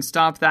Anderson who can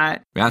stop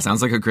that. Yeah,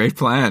 sounds like a great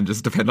plan.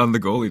 Just depend on the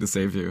goalie to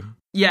save you.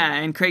 Yeah,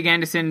 and Craig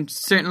Anderson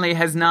certainly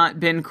has not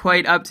been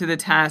quite up to the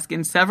task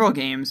in several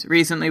games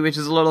recently, which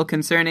is a little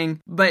concerning.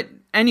 But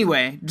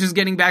anyway, just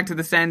getting back to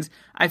the Sens,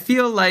 I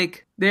feel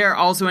like they're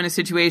also in a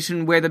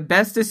situation where the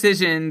best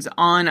decisions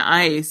on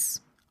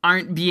ice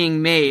aren't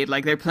being made.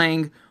 Like, they're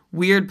playing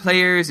weird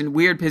players in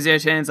weird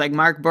positions, like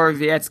Mark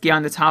Borowiecki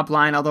on the top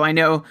line, although I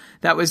know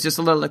that was just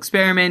a little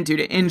experiment due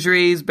to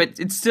injuries, but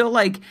it's still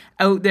like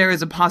out there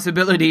as a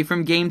possibility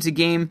from game to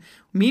game.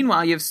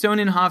 Meanwhile, you have Stone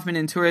and Hoffman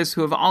and Turris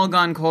who have all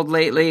gone cold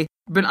lately,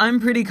 but I'm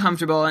pretty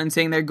comfortable in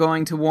saying they're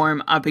going to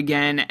warm up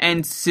again,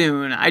 and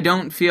soon. I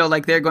don't feel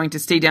like they're going to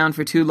stay down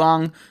for too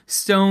long.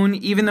 Stone,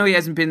 even though he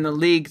hasn't been in the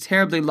league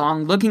terribly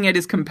long, looking at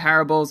his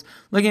comparables,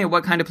 looking at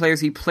what kind of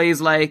players he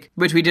plays like,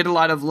 which we did a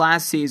lot of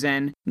last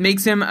season,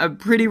 makes him a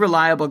pretty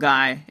reliable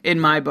guy, in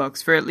my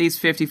books, for at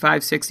least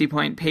 55-60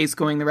 point pace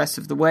going the rest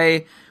of the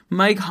way.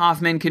 Mike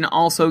Hoffman can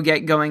also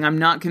get going. I'm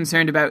not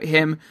concerned about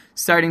him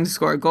starting to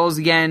score goals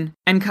again.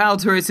 And Kyle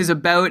Turris is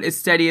about as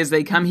steady as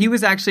they come. He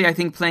was actually, I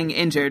think, playing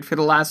injured for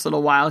the last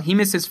little while. He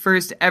missed his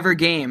first ever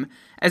game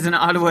as an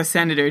Ottawa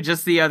Senator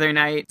just the other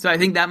night. So I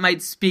think that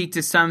might speak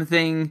to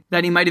something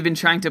that he might have been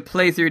trying to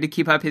play through to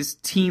keep up his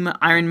team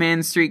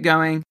Ironman streak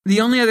going.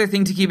 The only other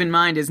thing to keep in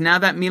mind is now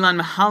that Milan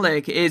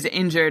Mihalik is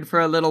injured for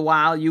a little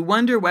while, you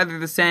wonder whether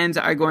the Sens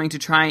are going to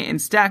try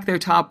and stack their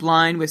top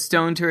line with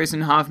Stone, Turris,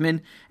 and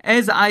Hoffman,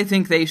 as I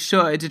think they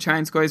should, to try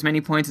and score as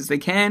many points as they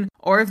can,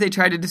 or if they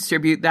try to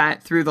distribute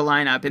that through the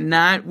lineup. And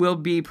that will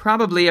be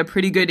probably a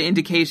pretty good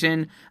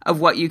indication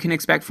of what you can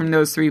expect from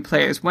those three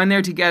players. When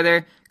they're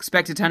together,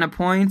 expect a ton of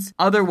points.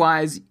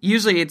 Otherwise,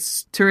 usually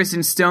it's Turris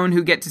and Stone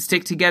who get to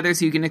stick together,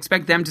 so you can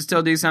expect them to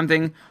still do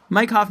something.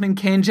 Mike Hoffman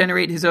can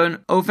generate his own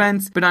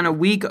offense, but on a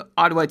weak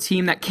Ottawa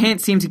team that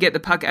can't seem to get the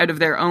puck out of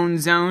their own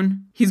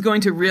zone, he's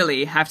going to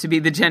really have to be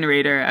the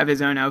generator of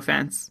his own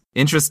offense.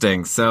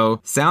 Interesting.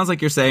 So, sounds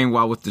like you're saying,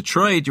 while with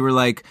Detroit, you were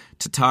like,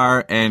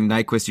 Tatar and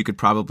Nyquist, you could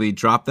probably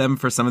drop them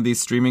for some of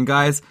these streaming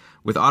guys.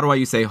 With Ottawa,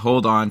 you say,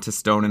 hold on to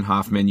Stone and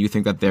Hoffman. You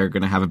think that they're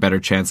going to have a better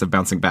chance of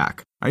bouncing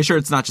back. Are you sure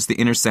it's not just the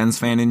inner Sens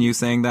fan in you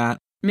saying that?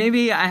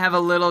 Maybe I have a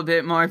little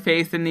bit more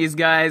faith in these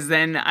guys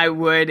than I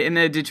would in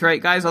the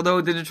Detroit guys,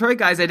 although the Detroit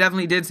guys, I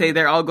definitely did say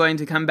they're all going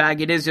to come back.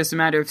 It is just a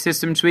matter of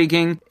system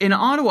tweaking. In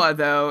Ottawa,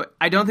 though,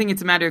 I don't think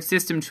it's a matter of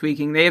system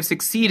tweaking. They have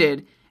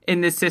succeeded in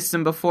this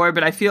system before,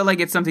 but I feel like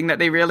it's something that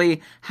they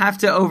really have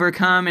to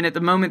overcome, and at the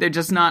moment they're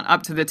just not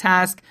up to the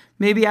task.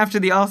 Maybe after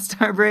the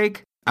All-Star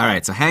break. All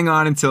right, so hang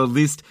on until at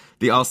least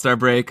the All-Star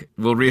break.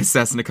 We'll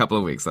reassess in a couple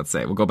of weeks, let's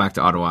say. We'll go back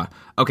to Ottawa.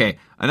 Okay,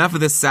 enough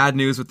of this sad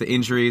news with the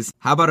injuries.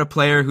 How about a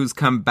player who's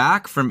come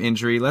back from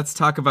injury? Let's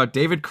talk about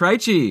David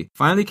Krejci.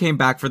 Finally came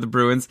back for the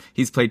Bruins.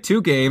 He's played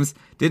 2 games,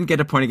 didn't get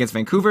a point against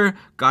Vancouver,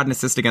 got an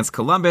assist against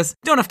Columbus.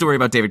 Don't have to worry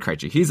about David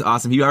Krejci. He's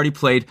awesome. He already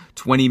played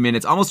 20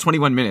 minutes, almost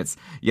 21 minutes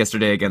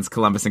yesterday against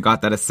Columbus and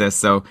got that assist,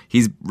 so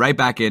he's right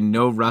back in,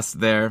 no rust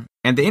there.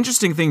 And the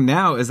interesting thing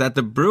now is that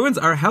the Bruins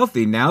are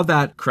healthy. Now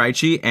that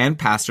Krejci and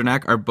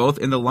Pasternak are both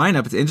in the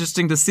lineup, it's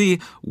interesting to see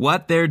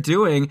what they're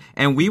doing.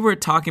 And we were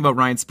talking about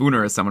Ryan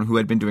Spooner as someone who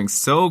had been doing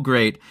so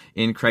great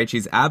in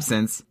Krejci's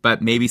absence,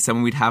 but maybe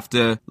someone we'd have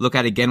to look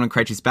at again when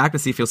Krejci's back to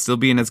see if he'll still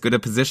be in as good a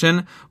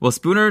position. Well,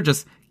 Spooner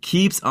just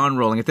keeps on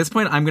rolling. At this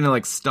point, I'm going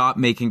to stop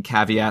making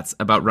caveats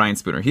about Ryan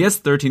Spooner. He has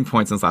 13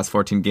 points in his last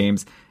 14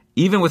 games.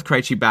 Even with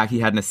Krejci back,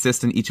 he had an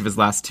assist in each of his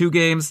last 2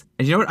 games.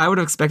 And you know what? I would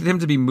have expected him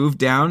to be moved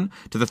down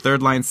to the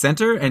third line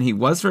center, and he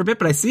was for a bit.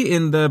 But I see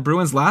in the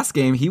Bruins' last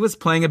game, he was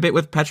playing a bit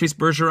with Patrice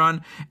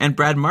Bergeron and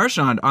Brad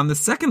Marchand on the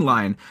second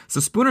line.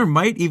 So Spooner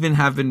might even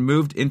have been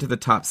moved into the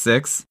top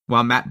 6,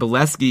 while Matt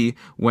Bolesky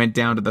went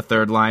down to the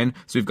third line.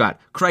 So we've got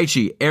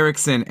Krejci,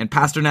 Eriksson, and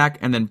Pasternak,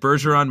 and then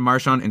Bergeron,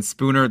 Marchand, and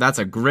Spooner. That's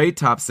a great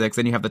top 6.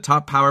 Then you have the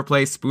top power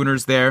play.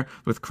 Spooner's there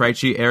with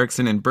Krejci,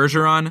 Eriksson, and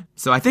Bergeron.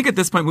 So I think at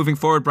this point moving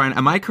forward, Brian,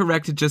 am I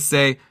correct to just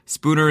say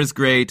Spooner is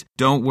great,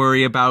 don't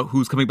worry about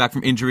who's coming back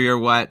from injury or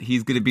what,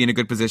 he's going to be in a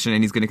good position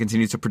and he's going to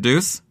continue to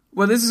produce?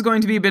 Well, this is going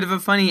to be a bit of a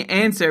funny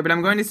answer, but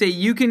I'm going to say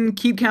you can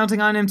keep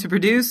counting on him to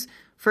produce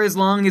for as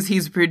long as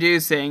he's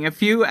producing. A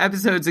few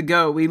episodes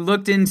ago, we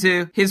looked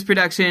into his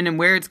production and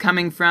where it's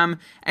coming from,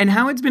 and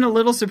how it's been a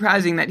little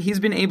surprising that he's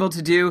been able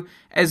to do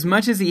as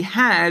much as he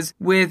has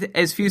with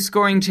as few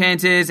scoring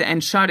chances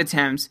and shot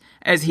attempts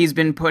as he's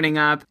been putting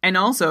up, and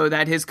also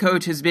that his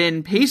coach has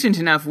been patient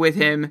enough with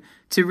him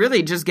to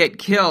really just get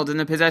killed in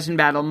the possession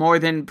battle more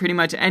than pretty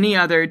much any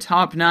other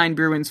top 9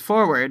 Bruins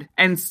forward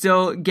and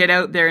still get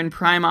out there in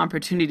prime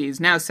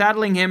opportunities. Now,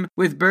 saddling him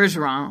with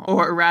Bergeron,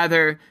 or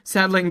rather,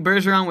 saddling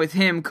Bergeron with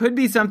him could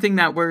be something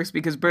that works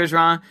because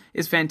Bergeron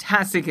is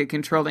fantastic at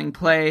controlling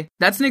play.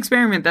 That's an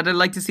experiment that I'd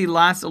like to see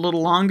last a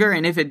little longer,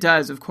 and if it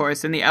does, of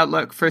course, then the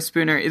outlook for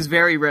Spooner is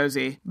very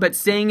rosy. But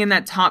staying in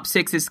that top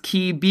 6 is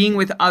key, being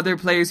with other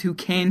players who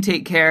can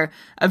take care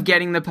of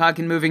getting the puck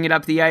and moving it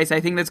up the ice. I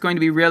think that's going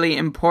to be really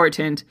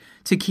important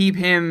to keep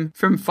him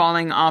from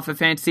falling off a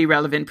fantasy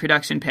relevant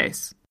production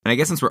pace. And I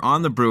guess since we're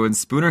on the Bruins,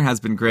 Spooner has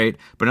been great,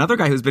 but another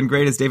guy who's been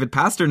great is David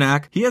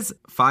Pastrnak. He has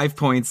 5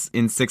 points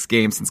in 6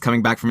 games since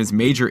coming back from his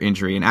major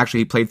injury, and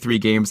actually he played 3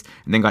 games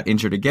and then got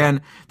injured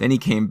again. Then he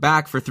came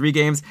back for 3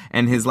 games,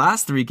 and his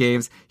last 3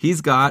 games, he's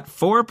got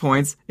 4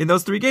 points in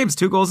those 3 games,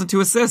 2 goals and 2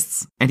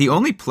 assists. And he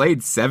only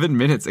played 7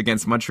 minutes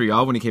against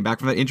Montreal when he came back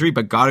from that injury,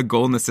 but got a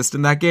goal and assist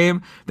in that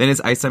game. Then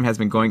his ice time has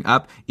been going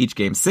up each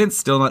game since,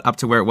 still not up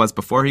to where it was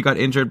before he got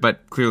injured,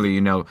 but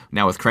clearly, now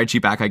with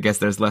Krejci back, I guess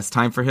there's less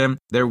time for him.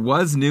 There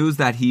was news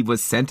that he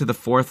was sent to the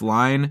 4th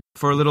line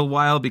for a little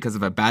while because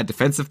of a bad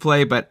defensive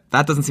play, but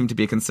that doesn't seem to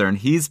be a concern.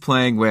 He's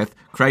playing with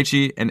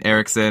Krejci and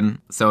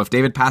Eriksson, so if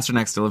David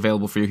Pasternak's still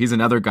available for you, he's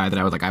another guy that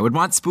I would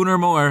want Spooner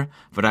more,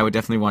 but I would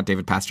definitely want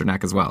David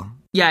Pastrnak as well.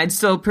 Yeah, I'd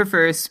still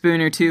prefer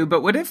Spooner too,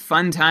 but what a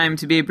fun time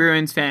to be a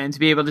Bruins fan, to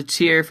be able to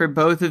cheer for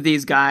both of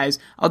these guys.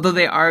 Although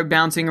they are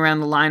bouncing around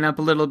the lineup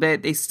a little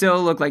bit, they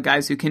still look like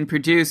guys who can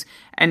produce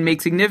and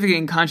make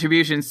significant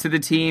contributions to the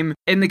team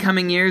in the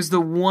coming years.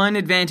 The one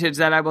advantage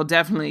that I will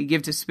definitely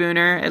give to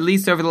Spooner, at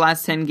least over the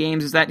last 10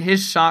 games, is that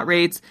his shot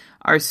rates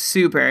are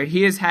super.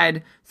 He has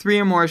had 3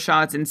 or more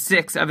shots in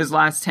 6 of his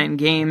last 10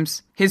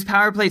 games. His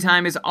power play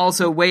time is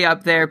also way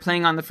up there,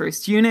 playing on the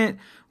first unit,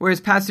 whereas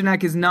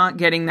Pastrnak is not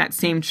getting that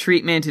same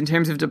treatment in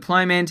terms of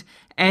deployment,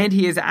 and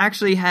he has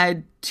actually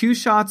had 2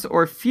 shots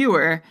or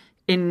fewer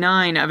in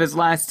 9 of his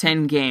last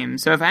 10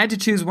 games. So if I had to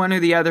choose one or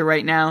the other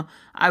right now,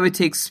 I would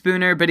take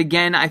Spooner, but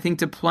again, I think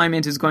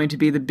deployment is going to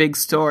be the big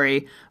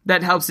story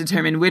that helps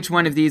determine which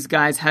one of these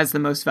guys has the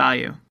most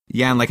value.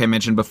 Yeah, and like I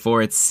mentioned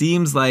before, it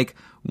seems like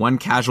one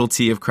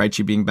casualty of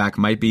Krejci being back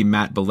might be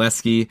Matt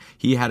Bolesky.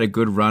 He had a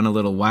good run a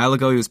little while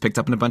ago. He was picked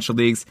up in a bunch of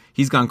leagues.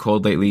 He's gone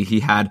cold lately. He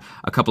had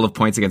a couple of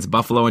points against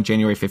Buffalo on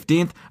January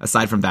 15th.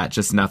 Aside from that,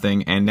 just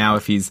nothing. And now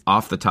if he's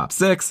off the top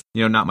 6,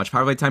 not much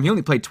power play time. He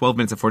only played 12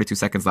 minutes and 42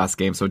 seconds last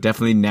game, so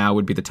definitely now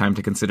would be the time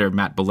to consider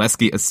Matt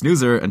Bolesky a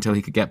snoozer until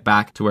he could get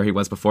back to where he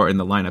was before in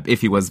the lineup, if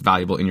he was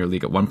valuable in your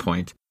league at one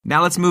point.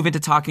 Now let's move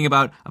into talking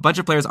about a bunch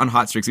of players on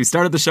hot streaks. We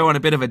started the show on a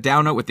bit of a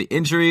down note with the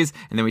injuries,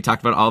 and then we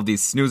talked about all of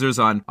these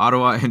snoozers on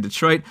Ottawa and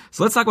Detroit.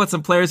 So let's talk about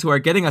some players who are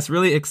getting us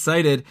really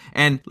excited.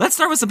 And let's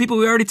start with some people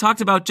we already talked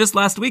about just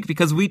last week,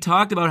 because we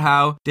talked about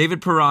how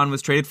David Perron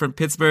was traded from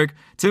Pittsburgh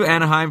to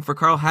Anaheim for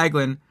Carl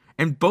Hagelin.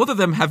 And both of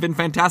them have been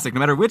fantastic. No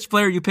matter which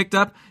player you picked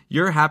up,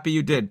 you're happy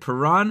you did.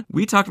 Perron,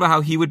 we talked about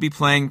how he would be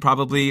playing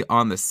probably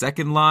on the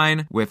second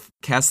line with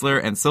Kessler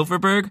and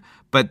Silfverberg,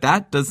 but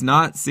that does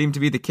not seem to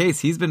be the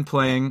case. He's been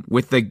playing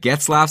with the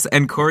Getzlafs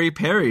and Corey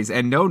Perrys,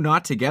 and no,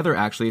 not together,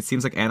 actually. It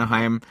seems like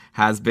Anaheim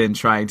has been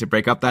trying to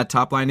break up that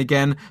top line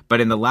again,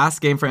 but in the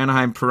last game for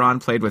Anaheim, Perron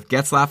played with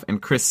Getzlaf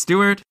and Chris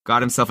Stewart,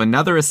 got himself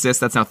another assist.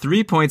 That's now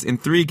 3 points in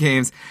 3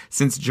 games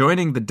since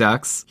joining the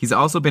Ducks. He's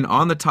also been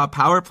on the top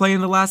power play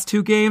in the last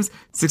 2 games,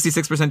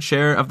 66%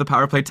 share of the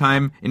power play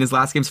time in his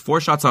last games, 4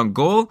 shots on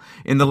goal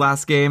in the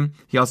last game.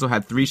 He also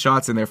had 3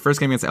 shots in their first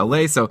game against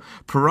LA, so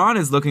Perron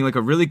is looking like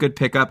a really good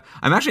pickup.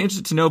 I'm actually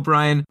interested to know,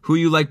 Brian, who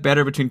you like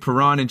better between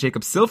Perron and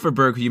Jacob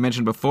Silfverberg, who you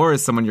mentioned before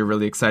is someone you're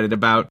really excited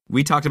about.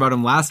 We talked about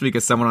him last week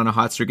as someone on a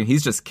hot streak, and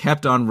he's just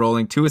kept on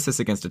rolling. 2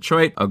 assists against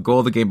Detroit, a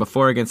goal the game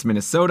before against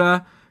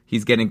Minnesota.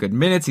 He's getting good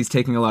minutes. He's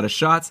taking a lot of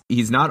shots.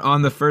 He's not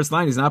on the first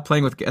line. He's not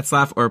playing with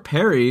Getzlaf or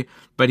Perry,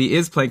 but he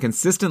is playing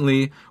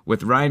consistently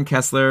with Ryan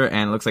Kessler,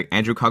 and it looks like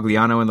Andrew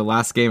Cogliano in the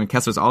last game, and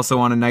Kessler's also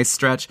on a nice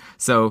stretch.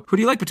 So who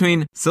do you like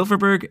between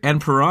Silfverberg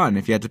and Perron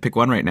if you had to pick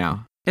one right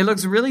now? It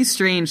looks really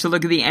strange to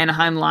look at the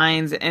Anaheim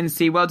lines and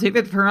see, well,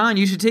 David Perron,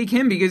 you should take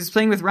him because he's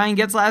playing with Ryan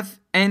Getzlaf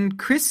and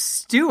Chris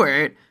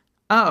Stewart.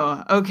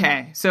 Oh,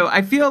 okay. So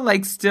I feel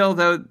like still,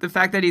 though, the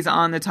fact that he's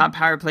on the top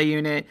power play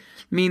unit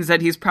means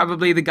that he's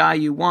probably the guy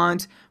you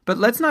want. But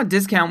let's not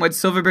discount what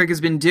Silfverberg has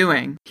been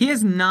doing. He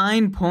has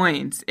 9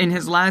 points in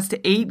his last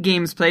 8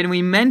 games played, and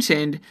we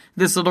mentioned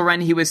this little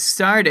run he was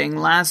starting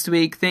last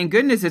week. Thank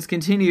goodness it's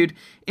continued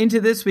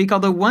into this week,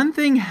 although one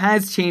thing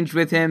has changed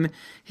with him.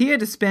 He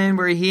had a span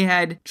where he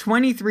had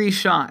 23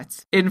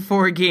 shots in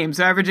 4 games,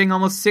 averaging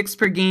almost 6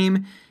 per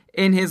game.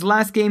 In his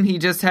last game, he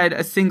just had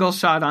a single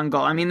shot on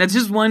goal. I mean, that's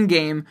just one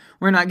game.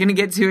 We're not going to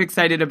get too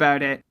excited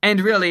about it. And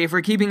really, if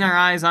we're keeping our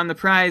eyes on the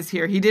prize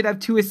here, he did have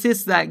 2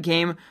 assists that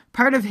game.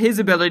 Part of his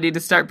ability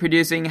to start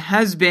producing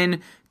has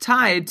been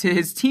tied to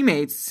his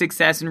teammates'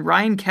 success, and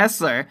Ryan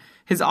Kessler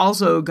has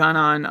also gone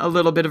on a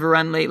little bit of a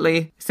run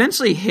lately.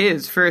 Essentially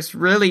his first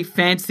really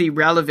fantasy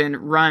relevant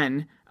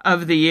run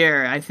of the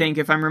year, I think,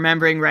 if I'm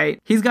remembering right.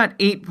 He's got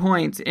 8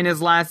 points in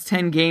his last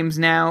 10 games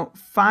now,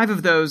 5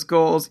 of those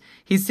goals.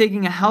 He's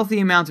taking a healthy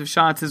amount of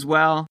shots as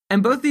well.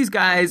 And both these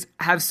guys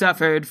have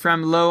suffered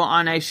from low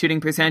on-ice shooting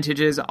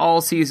percentages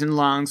all season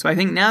long. So I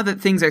think now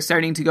that things are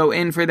starting to go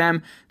in for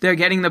them, they're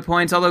getting the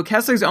points. Although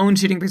Kessler's own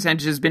shooting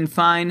percentage has been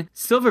fine,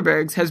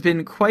 Silfverberg's has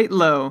been quite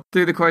low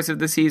through the course of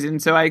the season.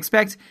 So I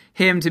expect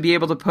him to be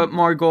able to put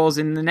more goals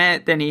in the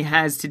net than he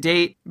has to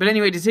date. But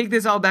anyway, to take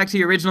this all back to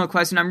your original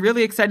question, I'm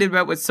really excited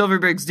about what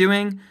Silfverberg's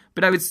doing,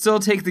 but I would still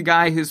take the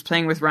guy who's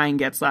playing with Ryan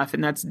Getzlaf,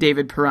 and that's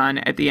David Perron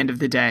at the end of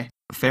the day.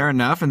 Fair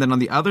enough. And then on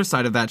the other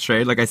side of that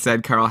trade, like I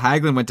said, Carl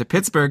Hagelin went to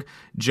Pittsburgh,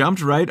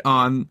 jumped right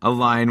on a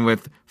line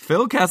with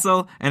Phil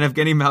Kessel and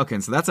Evgeny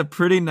Malkin. So that's a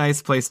pretty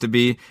nice place to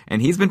be.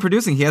 And he's been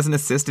producing. He has an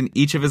assist in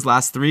each of his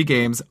last 3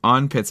 games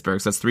on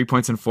Pittsburgh. So that's 3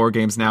 points in 4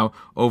 games now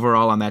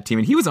overall on that team.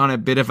 And he was on a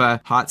bit of a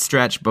hot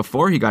stretch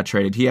before he got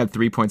traded. He had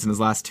 3 points in his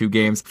last 2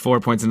 games, 4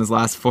 points in his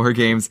last 4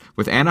 games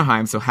with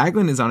Anaheim. So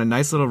Hagelin is on a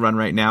nice little run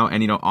right now.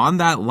 And, on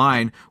that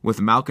line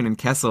with Malkin and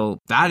Kessel,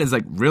 that is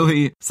like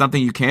really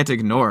something you can't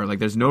ignore. Like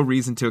there's no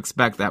reason to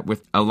expect that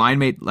with a line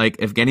mate like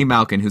Evgeny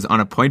Malkin, who's on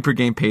a point per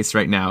game pace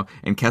right now,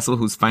 and Kessel,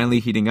 who's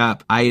finally heating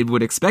up. I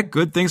would expect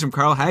good things from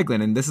Carl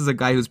Hagelin, and this is a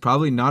guy who's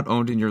probably not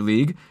owned in your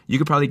league. You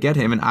could probably get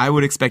him, and I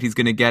would expect he's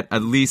going to get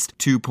at least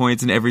 2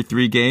 points in every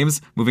 3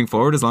 games moving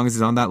forward as long as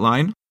he's on that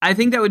line. I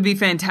think that would be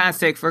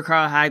fantastic for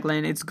Carl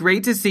Hagelin. It's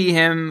great to see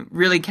him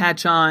really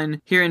catch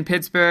on here in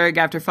Pittsburgh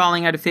after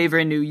falling out of favor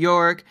in New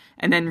York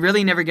and then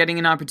really never getting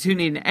an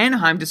opportunity in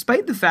Anaheim,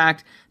 despite the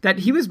fact that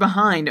he was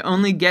behind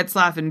only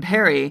Getzlaf and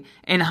Perry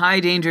in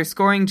high-danger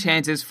scoring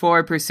chances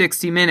for per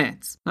 60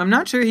 minutes. I'm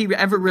not sure he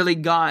ever really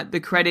got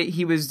the credit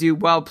he was due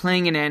while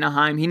playing in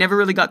Anaheim. He never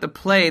really got the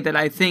play that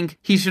I think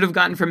he should have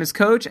gotten from his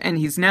coach, and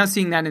he's now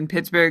seeing that in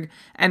Pittsburgh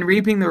and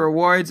reaping the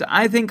rewards.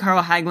 I think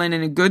Carl Hagelin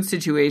in a good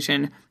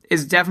situation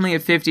is definitely a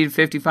 50 to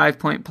 55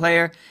 point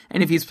player,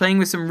 and if he's playing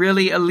with some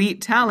really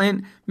elite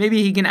talent,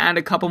 maybe he can add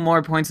a couple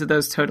more points to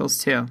those totals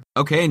too.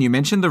 Okay, and you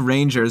mentioned the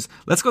Rangers.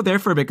 Let's go there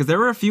for a bit, because there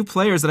were a few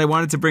players that I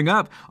wanted to bring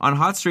up on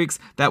hot streaks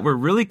that were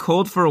really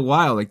cold for a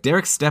while, like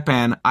Derek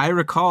Stepan. I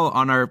recall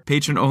on our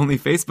patron-only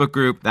Facebook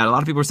group that a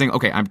lot of people were saying,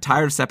 okay, I'm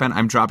tired of Stepan,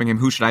 I'm dropping him,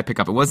 who should I pick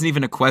up? It wasn't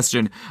even a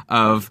question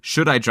of,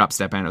 should I drop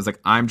Stepan? It was like,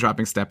 I'm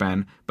dropping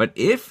Stepan. But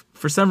if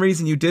for some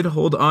reason you did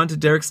hold on to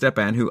Derek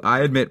Stepan, who I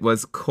admit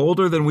was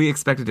colder than we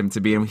expected him to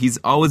be, and he's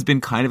always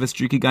been kind of a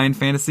streaky guy in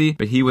fantasy,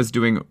 but he was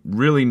doing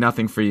really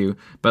nothing for you.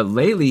 But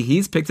lately,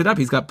 he's picked it up.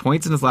 He's got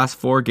points in his last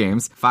 4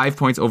 games, 5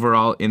 points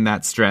overall in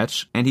that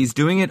stretch, and he's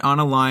doing it on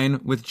a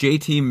line with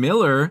JT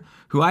Miller,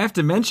 who I have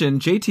to mention,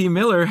 JT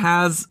Miller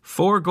has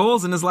 4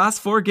 goals in his last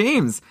 4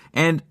 games.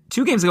 And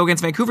 2 games ago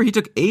against Vancouver, he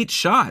took 8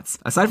 shots.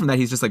 Aside from that,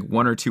 he's just like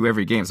 1 or 2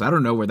 every game. So I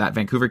don't know where that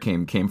Vancouver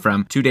came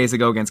from. 2 days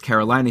ago against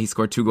Carolina, he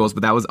scored 2 goals,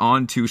 but that was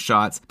on 2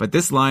 shots. But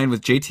this line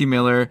with JT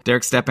Miller,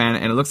 Derek Stepan,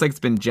 and it looks like it's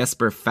been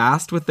Jesper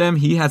Fast with them.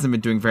 He hasn't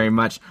been doing very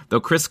much, though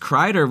Chris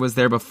Kreider was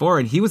there before,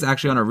 and he was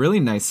actually on a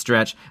really nice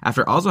stretch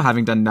after also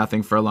having done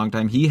nothing for a long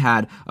time. He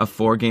had a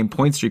 4-game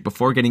point streak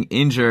before getting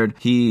injured.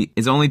 He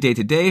is only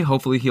day-to-day.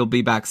 Hopefully he'll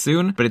be back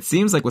soon. But it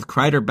seems like with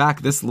Kreider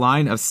back, this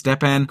line of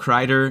Stepan,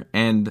 Kreider,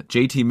 and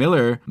JT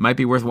Miller might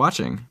be worth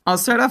watching. I'll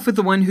start off with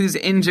the one who's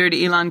injured,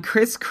 Elon.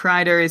 Chris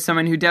Kreider is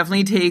someone who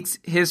definitely takes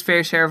his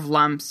fair share of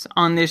lumps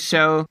on this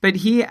show, but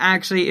he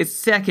actually is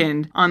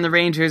second on the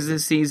Rangers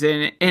this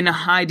season in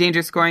high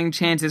danger scoring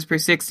chances per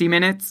 60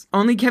 minutes.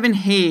 Only Kevin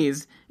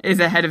Hayes is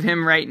ahead of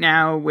him right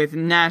now, with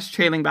Nash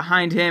trailing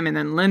behind him, and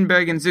then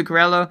Lindbergh and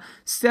Zuccarello.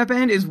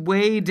 Stepan is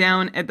way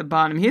down at the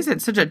bottom. He has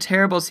had such a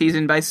terrible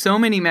season by so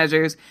many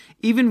measures.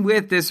 Even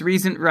with this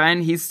recent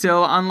run, he's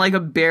still on like a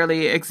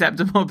barely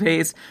acceptable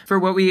pace for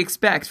what we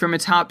expect from a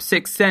top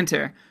 6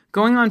 center.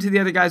 Going on to the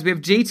other guys, we have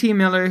JT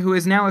Miller, who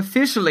is now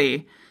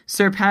officially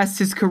surpassed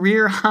his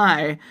career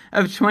high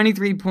of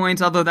 23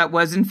 points, although that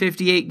was in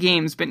 58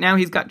 games, but now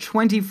he's got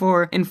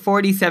 24 in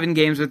 47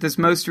 games with this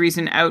most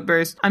recent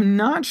outburst. I'm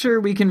not sure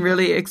we can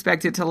really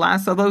expect it to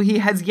last, although he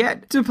has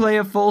yet to play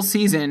a full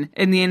season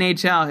in the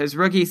NHL. His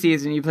rookie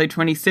season, he played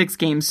 26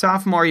 games.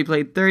 Sophomore, he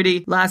played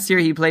 30. Last year,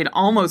 he played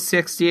almost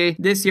 60.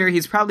 This year,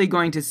 he's probably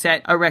going to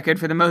set a record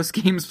for the most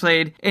games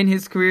played in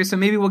his career, so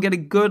maybe we'll get a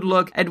good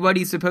look at what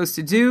he's supposed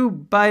to do,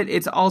 but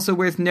it's also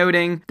worth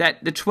noting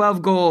that the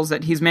 12 goals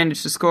that he's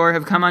managed to score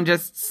have come on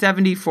just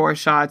 74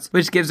 shots,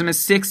 which gives him a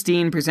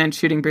 16%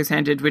 shooting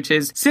percentage, which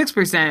is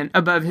 6%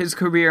 above his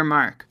career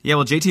mark. Yeah,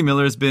 well, JT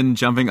Miller's been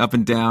jumping up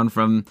and down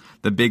from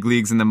the big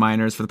leagues and the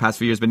minors for the past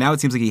few years, but now it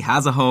seems like he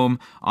has a home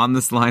on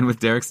this line with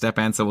Derek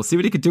Stepan, so we'll see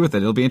what he could do with it.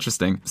 It'll be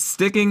interesting.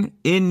 Sticking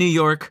in New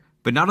York,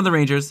 but not on the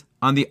Rangers,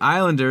 on the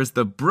Islanders,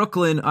 the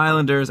Brooklyn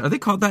Islanders. Are they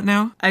called that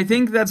now? I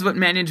think that's what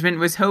management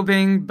was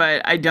hoping,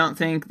 but I don't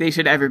think they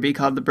should ever be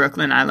called the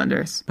Brooklyn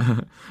Islanders.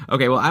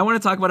 Okay, well, I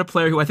want to talk about a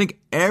player who I think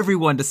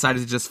everyone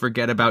decided to just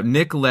forget about,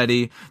 Nick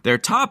Leddy, their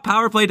top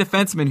power play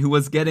defenseman who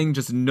was getting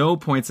just no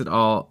points at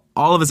all.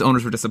 All of his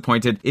owners were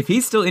disappointed. If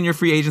he's still in your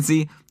free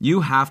agency,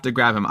 you have to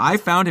grab him. I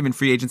found him in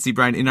free agency,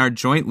 Brian, in our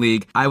joint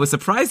league. I was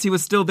surprised he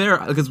was still there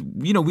because,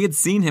 we had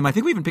seen him. I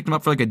think we even picked him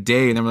up for like a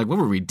day and then we're like, what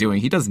were we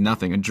doing? He does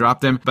nothing, and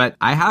dropped him. But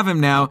I have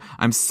him now.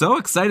 I'm so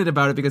excited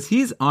about it because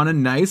he's on a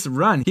nice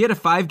run. He had a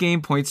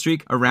 5-game point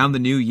streak around the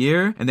new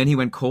year and then he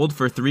went cold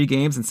for 3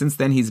 games. And since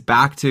then, he's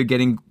back to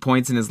getting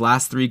points in his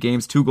last 3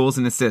 games, 2 goals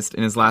and assist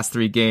in his last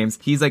 3 games.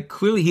 He's like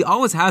clearly, he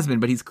always has been,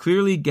 but he's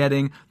clearly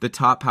getting the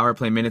top power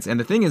play minutes. And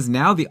the thing is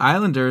now the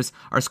Islanders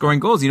are scoring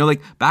goals.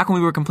 Like back when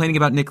we were complaining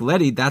about Nick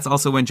Leddy, that's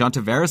also when John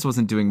Tavares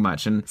wasn't doing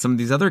much and some of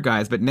these other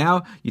guys. But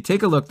now you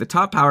take a look, the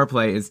top power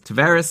play is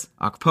Tavares,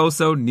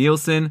 Okposo,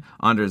 Nielsen,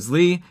 Anders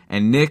Lee,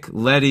 and Nick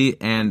Leddy,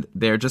 and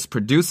they're just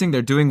producing.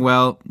 They're doing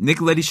well.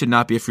 Nick Leddy should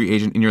not be a free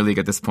agent in your league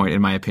at this point,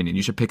 in my opinion.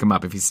 You should pick him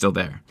up if he's still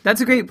there.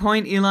 That's a great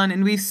point, Elon,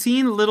 and we've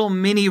seen little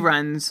mini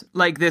runs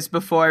like this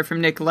before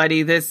from Nick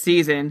Leddy this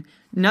season.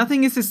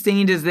 Nothing is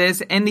sustained as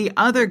this, and the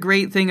other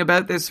great thing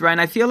about this run,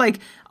 I feel like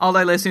all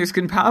our listeners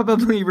can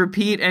probably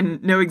repeat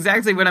and know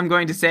exactly what I'm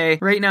going to say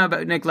right now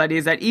about Nick Leddy,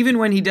 is that even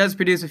when he does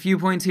produce a few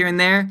points here and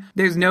there,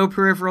 there's no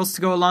peripherals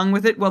to go along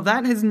with it. Well,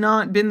 that has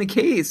not been the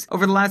case.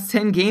 Over the last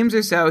 10 games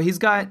or so, he's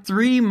got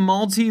 3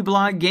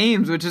 multi-block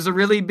games, which is a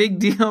really big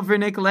deal for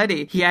Nick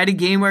Leddy. He had a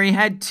game where he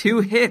had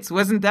 2 hits.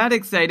 Wasn't that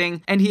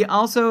exciting? And he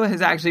also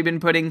has actually been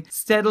putting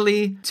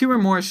steadily 2 or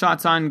more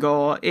shots on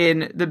goal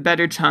in the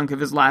better chunk of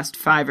his last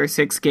 5 or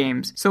 6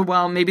 games. So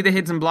while maybe the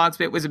hits and blocks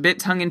bit was a bit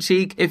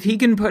tongue-in-cheek, if he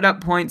can put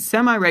up points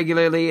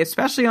semi-regularly,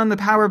 especially on the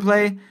power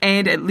play,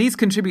 and at least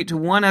contribute to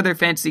one other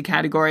fantasy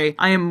category,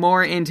 I am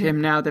more into him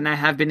now than I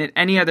have been at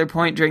any other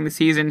point during the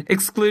season,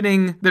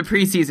 excluding the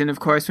preseason, of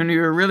course, when we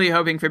were really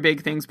hoping for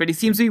big things. But he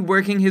seems to be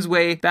working his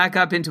way back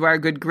up into our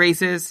good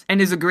graces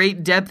and is a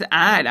great depth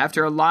add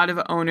after a lot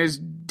of owners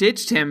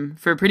ditched him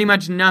for pretty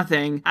much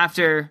nothing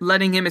after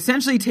letting him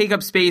essentially take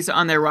up space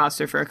on their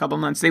roster for a couple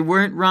months. They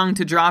weren't wrong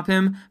to drop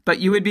him, but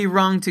you would be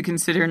wrong to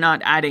consider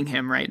not adding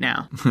him right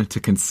now. To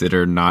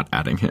consider not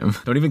adding him.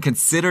 Don't even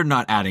consider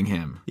not adding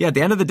him. Yeah, at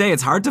the end of the day,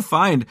 it's hard to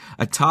find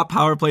a top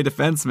power play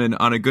defenseman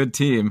on a good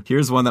team.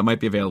 Here's one that might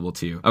be available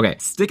to you. Okay,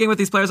 sticking with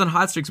these players on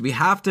hot streaks, we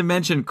have to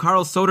mention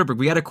Carl Soderberg.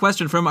 We had a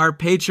question from our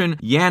patron,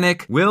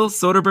 Yannick. Will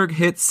Soderberg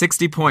hit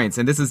 60 points?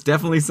 And this is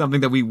definitely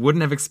something that we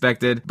wouldn't have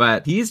expected,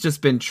 but he's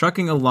just been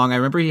trucking along. I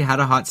remember he had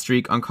a hot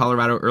streak on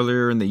Colorado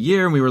earlier in the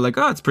year, and we were like,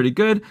 oh, it's pretty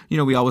good.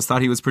 We always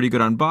thought he was pretty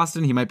good on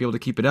Boston. He might be able to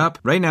keep it up.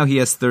 Right now, he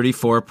has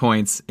 34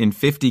 points in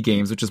 50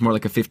 games, which is more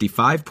like a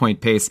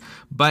 55-point pace,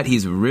 but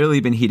he's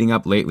really been heating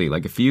up lately.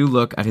 Like if you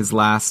look at his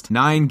last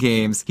 9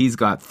 games, he's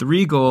got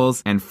 3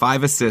 goals and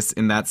 5 assists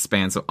in that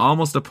span, so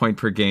almost a point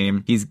per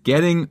game. He's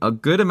getting a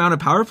good amount of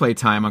power play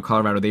time on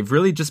Colorado. They've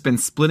really just been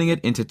splitting it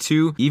into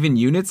 2 even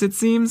units, it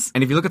seems.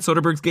 And if you look at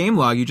Soderberg's game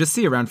log, you just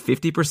see around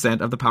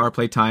 50% of the power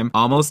play time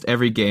almost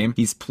every game.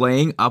 He's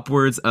playing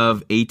upwards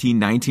of 18,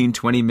 19,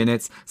 20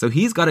 minutes, so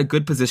he's got a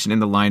good position in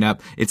the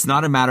lineup. It's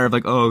not a matter of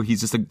like, oh, he's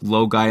just a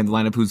low guy in the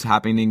lineup who's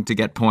happening to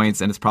get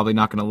points and it's probably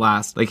not going to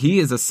last. Like, he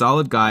is a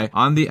solid guy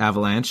on the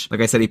Avalanche.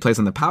 Like I said, he plays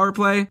on the power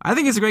play. I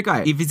think he's a great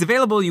guy. If he's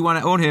available, you want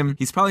to own him.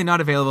 He's probably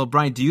not available.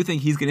 Brian, do you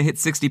think he's going to hit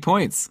 60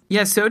 points?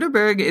 Yeah,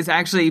 Soderberg is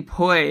actually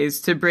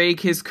poised to break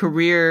his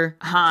career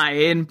high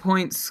in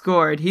points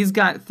scored. He's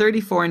got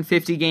 34 in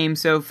 50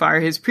 games so far.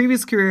 His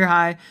previous career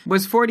high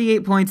was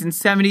 48 points in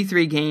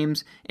 73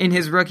 games in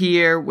his rookie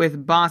year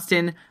with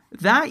Boston.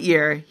 That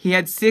year, he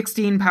had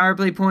 16 power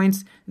play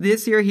points.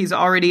 This year, he's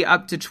already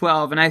up to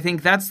 12, and I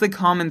think that's the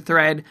common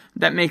thread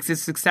that makes a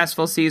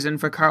successful season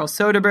for Carl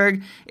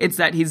Soderberg. It's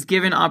that he's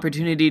given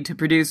opportunity to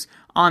produce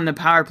on the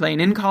power play.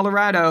 And in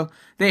Colorado,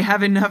 they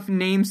have enough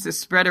names to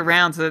spread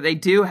around so that they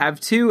do have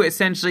 2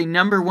 essentially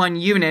number 1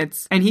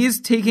 units, and he is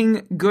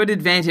taking good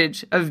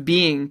advantage of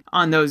being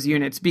on those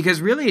units, because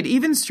really at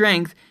even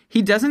strength,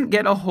 he doesn't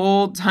get a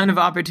whole ton of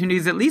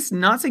opportunities, at least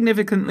not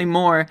significantly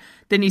more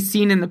than he's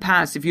seen in the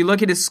past. If you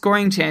look at his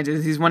scoring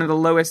chances, he's one of the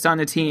lowest on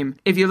the team.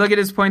 If you look at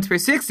his points per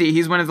 60,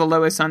 he's one of the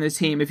lowest on the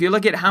team. If you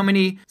look at how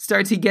many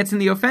starts he gets in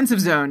the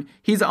offensive zone,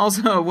 he's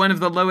also one of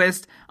the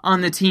lowest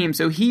on the team.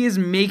 So he is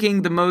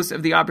making the most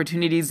of the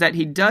opportunities that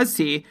he does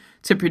see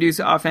to produce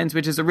offense,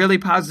 which is a really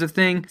positive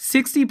thing.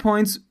 60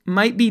 points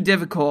might be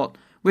difficult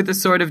with the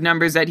sort of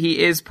numbers that he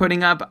is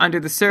putting up under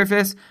the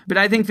surface, but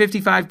I think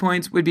 55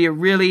 points would be a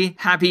really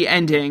happy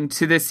ending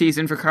to this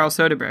season for Carl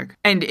Soderberg.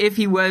 And if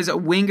he was a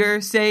winger,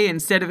 say,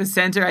 instead of a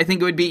center, I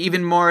think it would be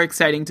even more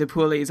exciting to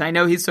Poolies. I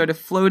know he's sort of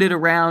floated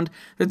around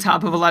the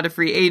top of a lot of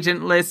free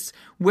agent lists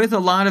with a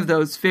lot of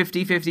those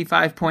 50,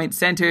 55-point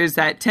centers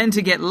that tend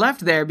to get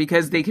left there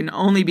because they can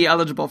only be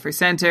eligible for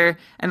center,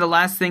 and the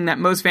last thing that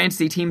most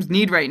fantasy teams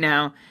need right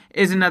now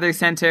is another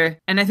center.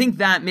 And I think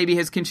that maybe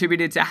has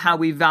contributed to how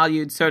we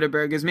valued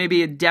Soderberg as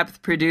maybe a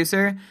depth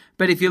producer,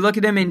 But if you look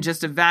at him in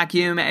just a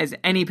vacuum as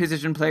any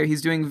position player,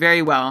 he's doing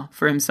very well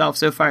for himself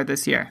so far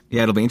this year.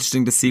 Yeah, it'll be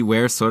interesting to see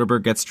where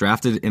Soderberg gets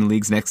drafted in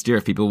leagues next year.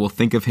 If people will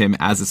think of him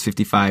as this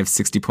 55,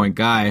 60-point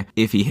guy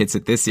if he hits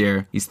it this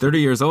year. He's 30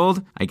 years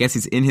old. I guess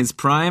he's in his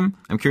prime.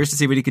 I'm curious to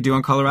see what he could do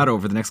on Colorado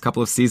over the next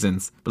couple of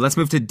seasons. But let's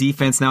move to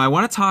defense now. I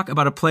want to talk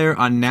about a player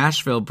on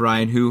Nashville,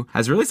 Brian, who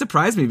has really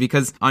surprised me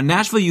because on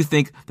Nashville you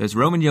think there's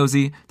Roman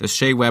Josi, there's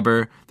Shea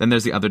Weber, then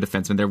there's the other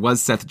defenseman. There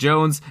was Seth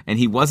Jones, and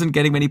he wasn't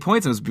getting many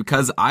points. It was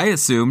because I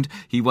assumed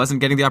he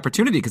wasn't getting the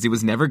opportunity because he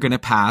was never going to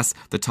pass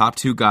the top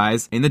two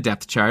guys in the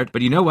depth chart.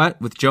 But you know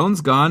what? With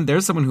Jones gone,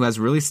 there's someone who has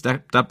really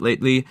stepped up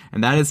lately,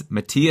 and that is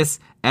Mattias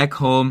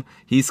Ekholm.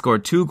 He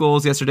scored 2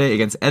 goals yesterday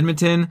against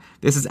Edmonton.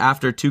 This is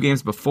after 2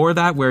 games before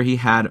that where he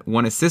had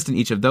 1 assist in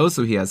each of those,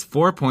 so he has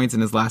 4 points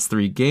in his last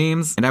 3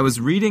 games. And I was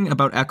reading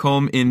about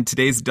Ekholm in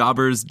today's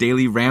Daubers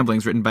Daily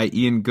Ramblings written by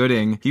Ian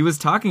Gooding. He was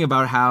talking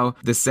about how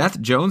the Seth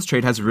Jones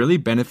trade has really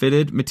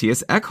benefited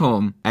Mattias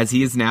Ekholm as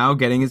he is now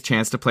getting his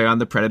chance to play on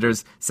the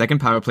Predators' second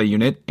power play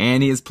unit,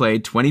 and he has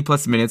played 20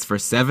 plus minutes for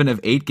 7 of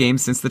 8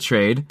 games since the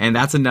trade, and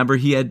that's a number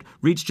he had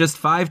reached just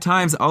 5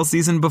 times all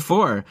season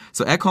before.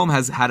 So Ekholm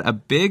has had a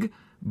big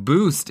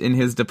boost in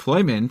his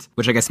deployment,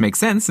 which I guess makes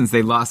sense since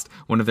they lost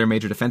one of their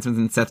major defensemen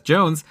in Seth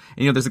Jones.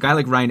 And, there's a guy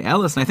like Ryan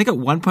Ellis, and I think at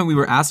one point we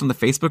were asked on the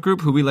Facebook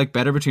group who we like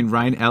better between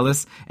Ryan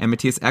Ellis and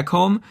Mattias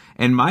Ekholm,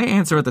 and my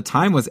answer at the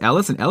time was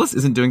Ellis, and Ellis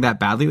isn't doing that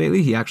badly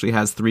lately. He actually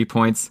has 3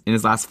 points in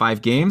his last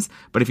 5 games,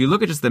 but if you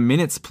look at just the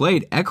minutes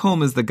played,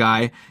 Ekholm is the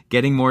guy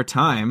getting more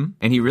time,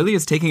 and he really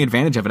is taking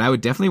advantage of it. I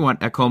would definitely want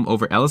Ekholm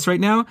over Ellis right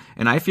now,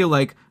 and I feel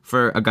like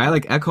for a guy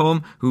like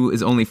Ekholm, who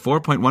is only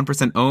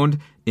 4.1% owned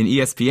in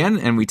ESPN,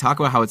 and we talk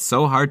about how it's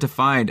so hard to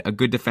find a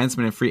good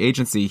defenseman in free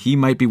agency, he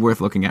might be worth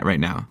looking at right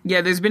now.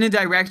 Yeah, there's been a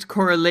direct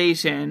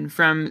correlation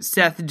from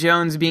Seth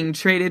Jones being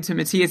traded to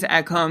Mattias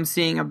Ekholm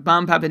seeing a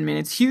bump up in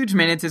minutes, huge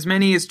minutes, as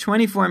many as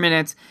 24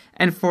 minutes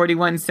and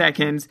 41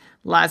 seconds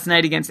last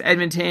night against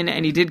Edmonton,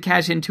 and he did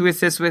cash in 2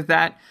 assists with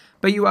that.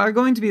 But you are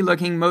going to be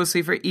looking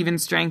mostly for even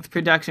strength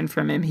production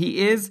from him.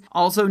 He is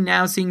also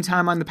now seeing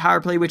time on the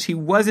power play, which he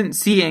wasn't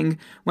seeing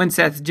when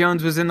Seth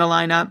Jones was in the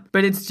lineup.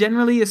 But it's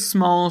generally a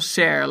small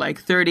share,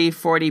 like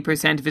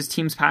 30-40% of his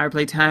team's power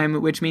play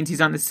time, which means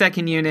he's on the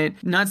second unit,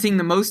 not seeing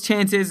the most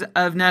chances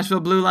of Nashville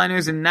Blue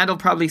Liners, and that'll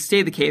probably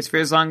stay the case for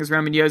as long as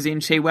Roman Josi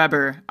and Shea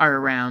Weber are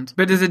around.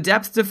 But as a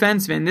depth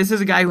defenseman, this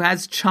is a guy who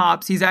has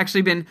chops. He's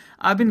actually been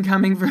up and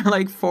coming for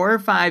like 4 or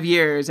 5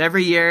 years.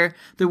 Every year,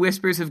 the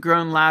whispers have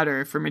grown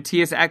louder for Mattias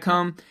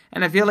Ekholm,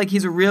 and I feel like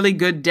he's a really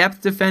good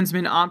depth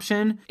defenseman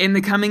option in the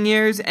coming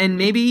years, and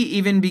maybe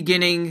even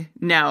beginning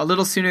now, a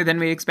little sooner than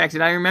we expected.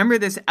 I remember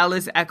this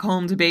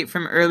Ellis-Ekholm debate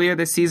from earlier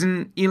this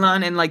season,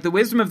 Elon, and the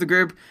wisdom of the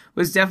group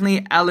was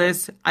definitely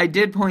Ellis. I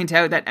did point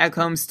out that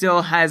Ekholm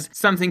still has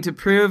something to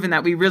prove and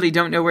that we really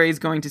don't know where he's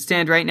going to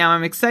stand right now.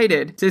 I'm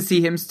excited to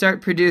see him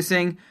start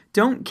producing.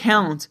 Don't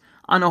count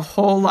on a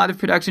whole lot of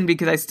production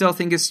because I still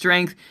think his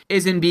strength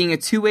is in being a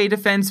two-way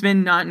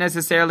defenseman, not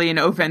necessarily an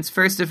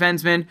offense-first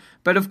defenseman.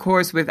 But of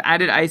course, with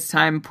added ice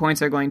time,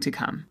 points are going to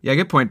come. Yeah,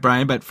 good point,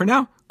 Brian. But for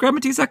now, grab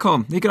Mattias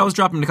Ekholm. You could always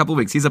drop him in a couple of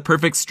weeks. He's a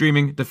perfect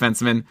streaming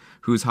defenseman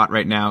who's hot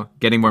right now,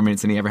 getting more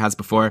minutes than he ever has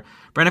before.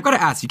 Brian, I've got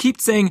to ask, you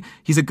keep saying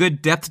he's a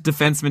good depth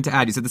defenseman to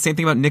add. You said the same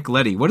thing about Nick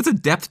Leddy. What is a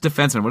depth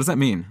defenseman? What does that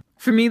mean?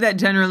 For me, that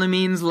generally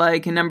means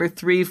like a number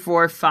 3,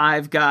 4,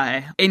 5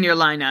 guy in your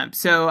lineup.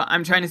 So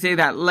I'm trying to say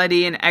that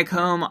Leddy and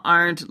Ekholm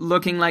aren't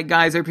looking like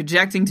guys or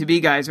projecting to be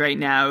guys right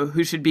now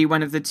who should be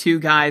one of the 2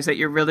 guys that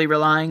you're really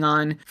relying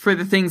on for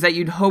the things that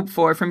you'd hope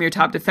for from your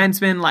top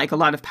defenseman, like a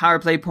lot of power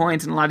play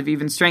points and a lot of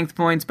even strength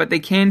points, but they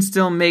can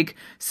still make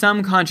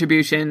some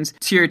contributions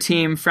to your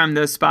team from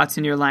those spots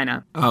in your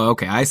lineup. Oh,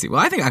 okay, I see.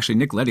 Well, I think actually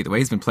Nick Leddy, the way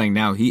he's been playing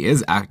now, he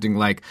is acting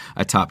like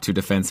a top 2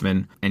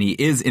 defenseman, and he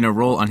is in a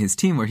role on his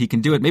team where he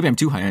can do it. Maybe I'm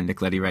too high on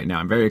Nick Leddy right now.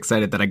 I'm very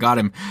excited that I got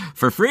him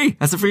for free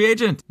as a free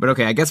agent. But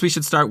okay, I guess we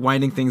should start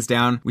winding things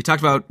down. We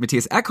talked about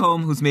Mattias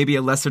Ekholm, who's maybe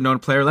a lesser known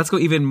player. Let's go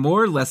even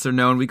more lesser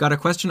known. We got a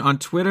question on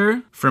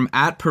Twitter from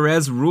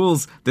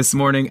 @PerezRules this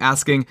morning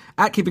asking,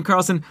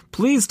 @KeepingCarlson,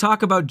 please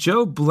talk about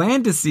Joe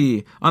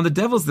Blandisi on the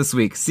Devils this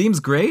week. Seems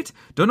great.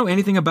 Don't know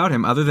anything about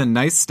him other than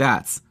nice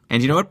stats.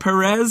 And you know what,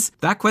 Perez?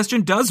 That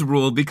question does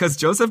rule because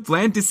Joseph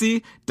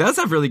Blandisi does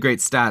have really great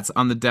stats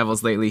on the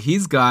Devils lately.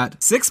 He's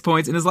got 6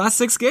 points in his last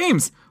 6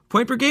 games.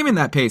 Point per game in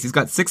that pace. He's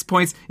got 6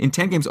 points in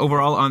 10 games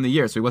overall on the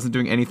year, so he wasn't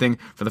doing anything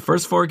for the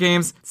first 4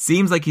 games.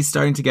 Seems like he's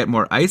starting to get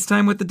more ice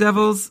time with the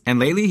Devils, and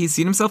lately he's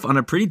seen himself on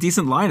a pretty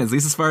decent line, at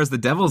least as far as the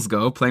Devils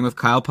go, playing with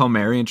Kyle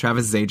Palmieri and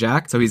Travis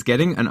Zajac, so he's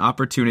getting an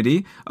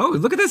opportunity. Oh,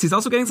 look at this, he's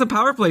also getting some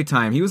power play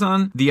time. He was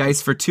on the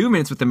ice for 2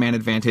 minutes with the man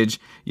advantage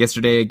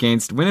yesterday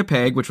against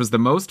Winnipeg, which was the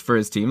most for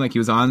his team, like he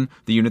was on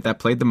the unit that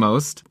played the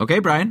most. Okay,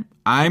 Brian,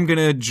 I'm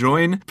gonna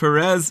join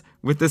Perez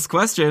with this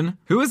question.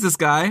 Who is this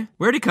guy?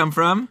 Where'd he come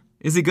from?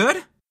 Is he good?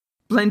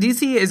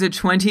 Blandisi is a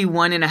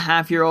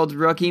 21-and-a-half-year-old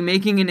rookie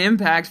making an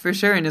impact for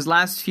sure in his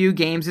last few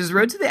games. His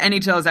road to the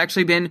NHL has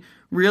actually been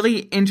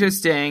really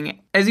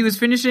interesting. As he was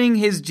finishing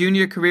his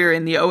junior career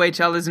in the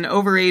OHL as an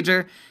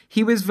overager,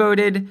 he was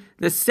voted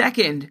the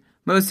second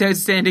most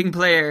outstanding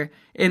player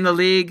in the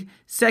league,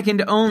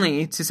 second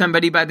only to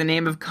somebody by the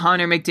name of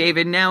Connor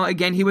McDavid. Now,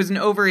 again, he was an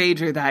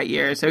overager that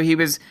year, so he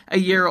was a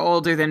year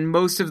older than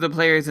most of the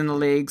players in the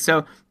league,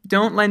 so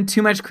don't lend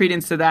too much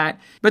credence to that,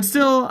 but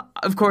still,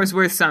 of course,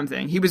 worth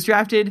something. He was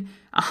drafted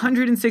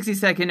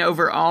 162nd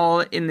overall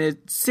in the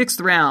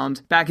 6th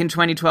round back in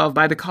 2012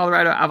 by the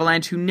Colorado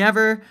Avalanche, who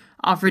never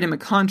offered him a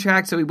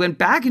contract, so he went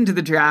back into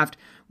the draft,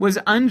 was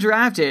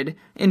undrafted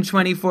in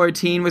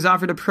 2014, was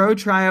offered a pro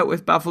tryout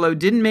with Buffalo,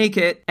 didn't make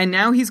it, and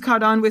now he's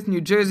caught on with New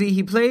Jersey.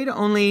 He played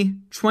only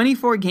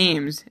 24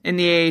 games in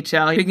the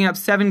AHL, picking up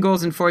 7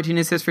 goals and 14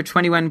 assists for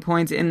 21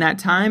 points in that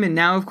time, and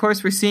now, of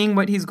course, we're seeing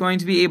what he's going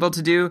to be able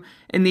to do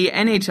in the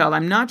NHL.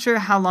 I'm not sure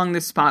how long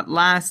this spot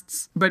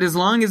lasts, but as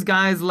long as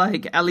guys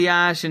like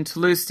Elias and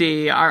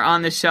Tlusty are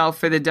on the shelf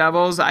for the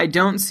Devils, I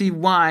don't see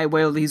why,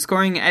 while he's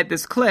scoring at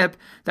this clip,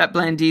 that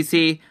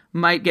Blandisi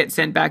might get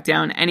sent back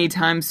down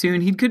anytime soon.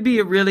 He could be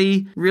a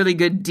really, really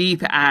good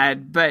deep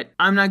ad, but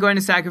I'm not going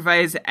to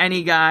sacrifice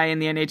any guy in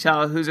the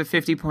NHL who's a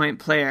 50-point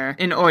player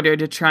in order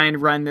to try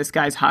and run this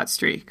guy's hot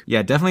streak.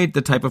 Yeah, definitely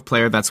the type of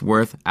player that's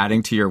worth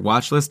adding to your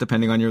watch list,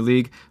 depending on your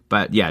league.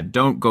 But yeah,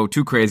 don't go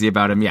too crazy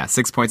about him. Yeah,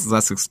 6 points in the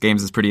last 6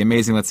 games is pretty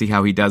amazing. Let's see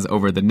how he does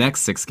over the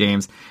next 6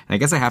 games. And I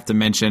guess I have to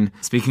mention,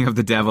 speaking of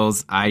the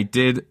Devils, I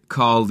did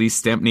call Lee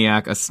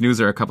Stempniak a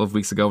snoozer a couple of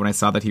weeks ago when I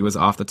saw that he was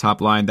off the top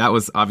line. That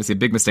was obviously a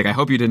big mistake. I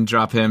hope you didn't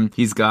drop him.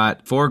 He's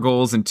got 4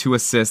 goals and 2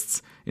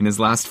 assists in his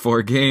last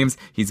 4 games.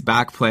 He's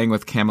back playing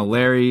with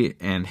Camilleri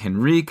and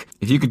Henrique.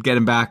 If you could get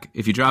him back,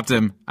 if you dropped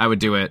him, I would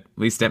do it.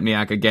 Lee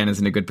Stempniak, again, is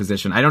in a good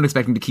position. I don't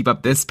expect him to keep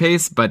up this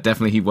pace, but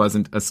definitely he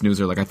wasn't a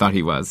snoozer like I thought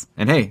he was.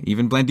 And hey,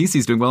 even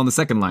Blandisi's doing well in the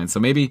second line, so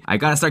maybe I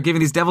gotta start giving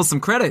these Devils some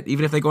credit,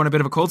 even if they go on a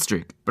bit of a cold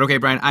streak. But okay,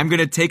 Brian, I'm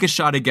gonna take a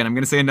shot again. I'm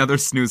gonna say another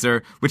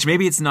snoozer, which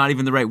maybe it's not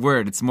even the right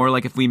word. It's more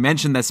like if we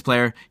mention this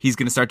player, he's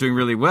gonna start doing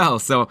really well.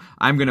 So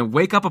I'm gonna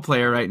wake up a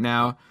player right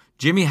now.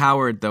 Jimmy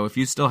Howard, though, if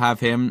you still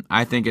have him,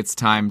 I think it's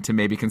time to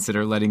maybe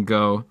consider letting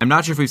go. I'm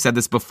not sure if we've said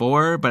this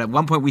before, but at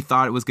one point we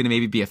thought it was going to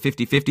maybe be a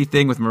 50-50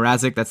 thing with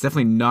Mrazek. That's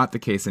definitely not the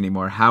case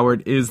anymore.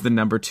 Howard is the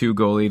number 2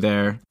 goalie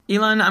there.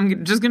 Elon,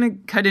 I'm just going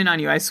to cut in on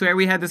you. I swear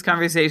we had this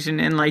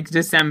conversation in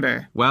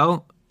December.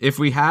 Well, if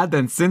we had,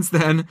 then since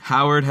then,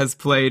 Howard has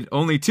played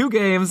only 2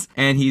 games,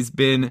 and he's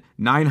been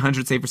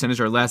 900 save percentage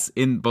or less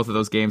in both of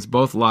those games,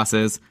 both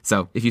losses.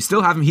 So if you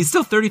still have him, he's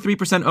still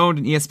 33% owned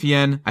in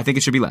ESPN. I think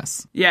it should be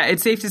less. Yeah,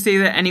 it's safe to say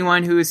that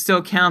anyone who is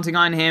still counting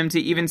on him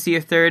to even see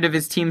a third of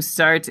his team's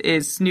starts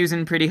is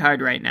snoozing pretty hard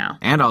right now.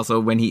 And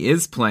also, when he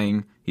is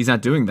playing, he's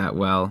not doing that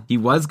well. He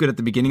was good at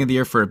the beginning of the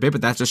year for a bit,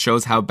 but that just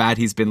shows how bad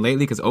he's been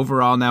lately, because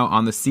overall now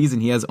on the season,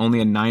 he has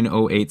only a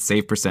 .908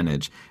 save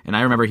percentage. And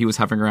I remember he was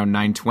hovering around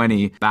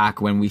 .920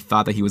 back when we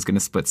thought that he was going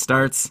to split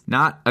starts.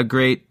 Not a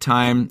great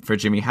time for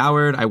Jimmy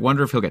Howard. I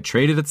wonder if he'll get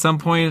traded at some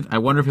point. I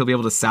wonder if he'll be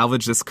able to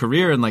salvage this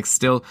career and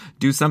still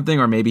do something,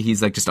 or maybe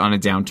he's just on a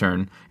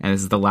downturn and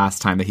this is the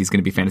last time that he's going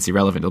to be fantasy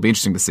relevant. It'll be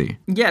interesting to see.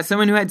 Yeah,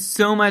 someone who had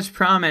so much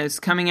promise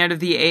coming out of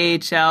the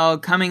AHL,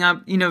 coming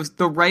up,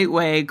 the right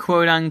way,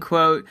 quote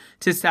unquote,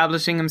 to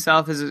establishing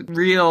himself as a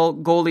real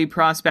goalie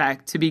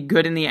prospect to be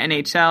good in the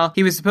NHL.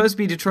 He was supposed to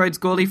be Detroit's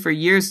goalie for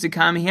years to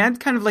come. He had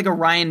kind of like a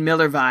Ryan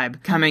Miller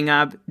vibe coming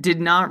up.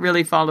 Did not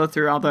really follow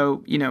through,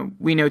 although,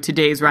 we know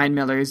today's Ryan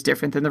Miller is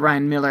different than the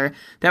Ryan Miller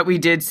that we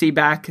did see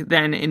back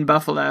then in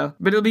Buffalo.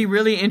 But it'll be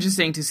really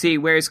interesting to see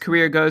where his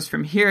career goes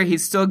from here.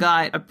 He's still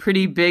got a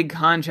pretty big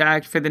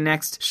contract for the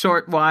next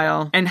short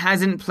while and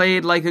hasn't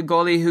played like a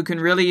goalie who can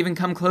really even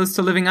come close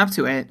to living up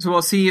to it. So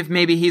we'll see if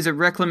maybe he's a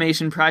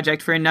reclamation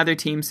project for another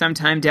team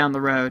sometime down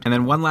the road. And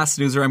then one last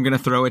snoozer I'm going to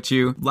throw at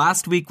you.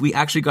 Last week, we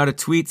actually got a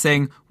tweet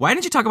saying, why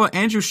didn't you talk about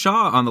Andrew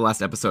Shaw on the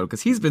last episode?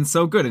 Because he's been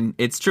so good. And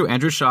it's true.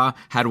 Andrew Shaw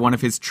had one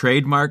of his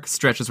trademark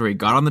stretches where he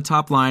got on the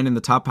top line in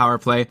the top power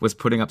play, was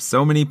putting up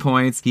so many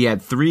points. He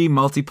had 3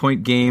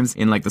 multi-point games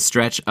in the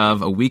stretch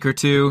of a week or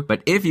 2.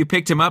 But if you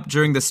picked him up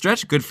during the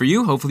stretch, good for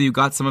you. Hopefully you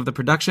got some of the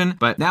production.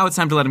 But now it's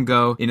time to let him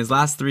go. In his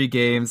last 3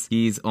 games,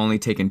 he's only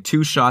taken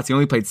 2 shots. He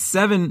only played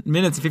 7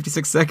 minutes and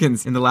 56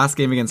 seconds in the last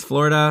game against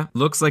Florida.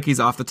 Looks like he's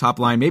off the top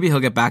line. Maybe he'll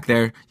get back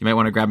there. You might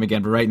want to grab him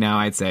again, but right now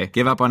I'd say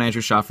give up on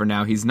Andrew Shaw for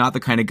now. He's not the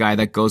kind of guy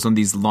that goes on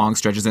these long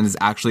stretches and is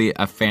actually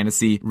a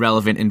fantasy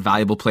relevant and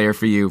valuable player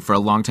for you for a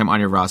long time on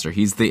your roster.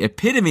 He's the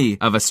epitome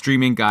of a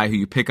streaming guy who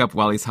you pick up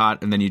while he's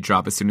hot and then you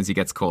drop as soon as he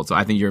gets cold. So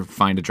I think you're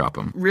fine to drop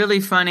him. Really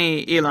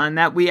funny, Elon,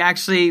 that we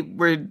actually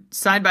were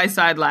side by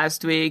side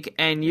last week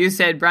and you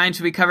said, Brian,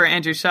 should we cover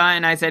Andrew Shaw?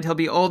 And I said he'll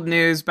be old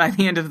news by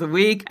the end of the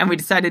week, and we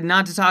decided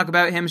not to talk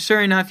about him.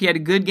 Sure enough, he had a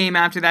good game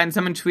after that, and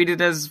someone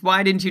tweeted us,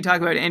 why didn't you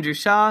talk about Andrew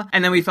Shaw?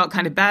 And then we felt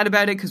kind of bad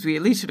about it because we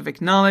at least should have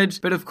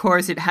acknowledged, but of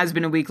course it has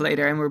been a week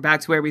later and we're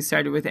back to where we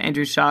started with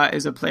Andrew Shaw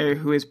as a player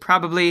who is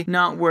probably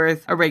not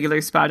worth a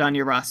regular spot on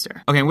your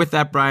roster. Okay, and with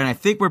that, Brian, I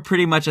think we're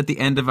pretty much at the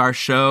end of our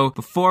show.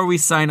 Before we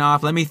sign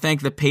off, let me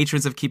thank the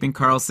patrons of Keeping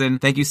Karlsson.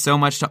 Thank you so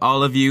much to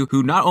all of you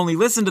who not only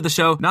listen to the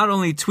show, not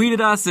only tweeted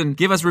us and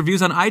give us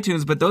reviews on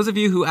iTunes, but those of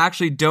you who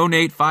actually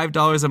donate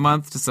 $5 a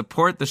month to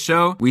support the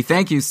show. We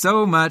thank you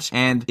so much.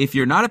 And if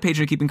you're not a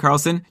patron of Keeping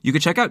Karlsson, you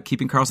can check out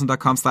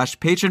keepingkarlsson.com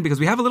keepingcarlson.com/patron, because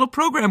we have a little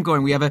program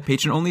going. We have a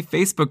patron-only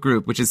Facebook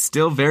group, which is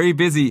still very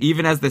busy.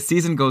 Even as the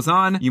season goes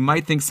on, you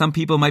might think some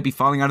people might be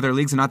falling out of their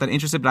leagues and not that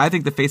interested, but I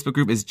think the Facebook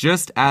group is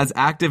just as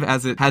active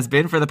as it has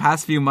been for the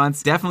past few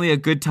months. Definitely a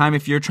good time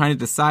if you're trying to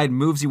decide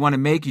moves you want to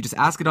make. You just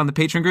ask it on the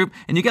Patreon group,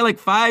 and you get like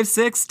 5,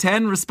 6,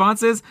 10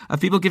 responses of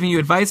people giving you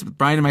advice, with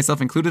Brian and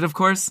myself included, of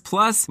course.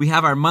 Plus, we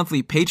have our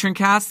monthly patron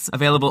casts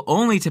available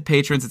only to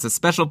patrons. It's a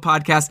special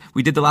podcast.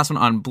 We did the last one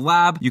on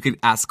Blab. You could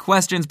ask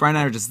questions. Brian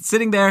and I are just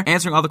sitting there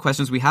answering all the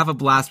questions. We have a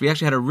blast. We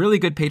actually had a really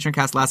good patron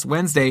cast last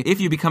Wednesday. If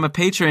you become a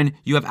patron,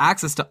 you have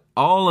access to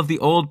all of the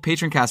old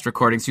patron cast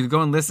recordings. You can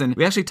go and listen.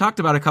 We actually talked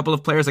about a couple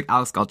of players like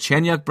Alex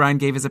Galchenyuk. Brian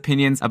gave his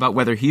opinions about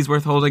whether he's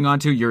worth holding on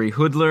to. Yuri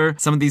Hudler,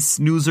 some of these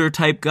snoozer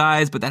type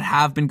guys, but that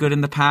have been good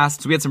in the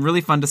past. So we had some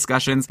really fun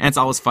discussions, and it's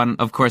always fun,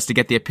 of course, to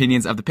get the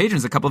opinions of the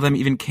patrons. A couple of them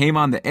even came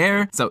on the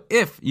air. So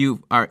if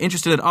you are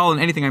interested at all in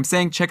anything I'm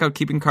saying, check out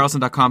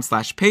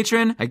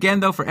keepingcarlson.com/patron. Again,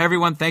 though, for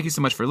everyone, thank you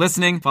so much for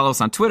listening. Follow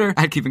us on Twitter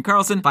at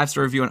keepingcarlson.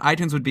 5-star review on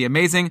iTunes would be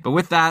amazing. But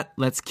with that,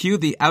 let's cue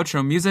the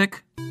outro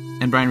music.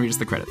 And Brian, read us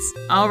the credits.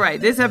 All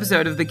right, this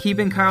episode of the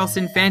Keeping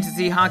Karlsson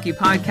Fantasy Hockey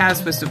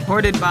Podcast was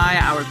supported by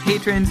our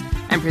patrons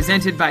and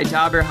presented by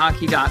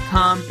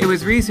DobberHockey.com. It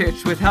was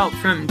researched with help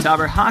from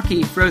Dobber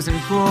Hockey, Frozen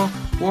Pool,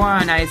 War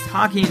on Ice,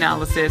 Hockey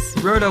Analysis,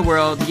 Roto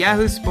World,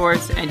 Yahoo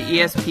Sports, and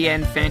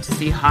ESPN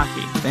Fantasy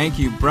Hockey. Thank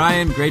you,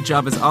 Brian. Great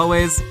job as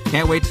always.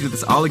 Can't wait to do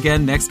this all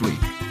again next week.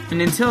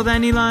 And until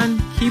then, Elon,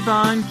 keep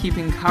on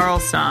keeping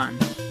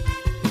Karlsson.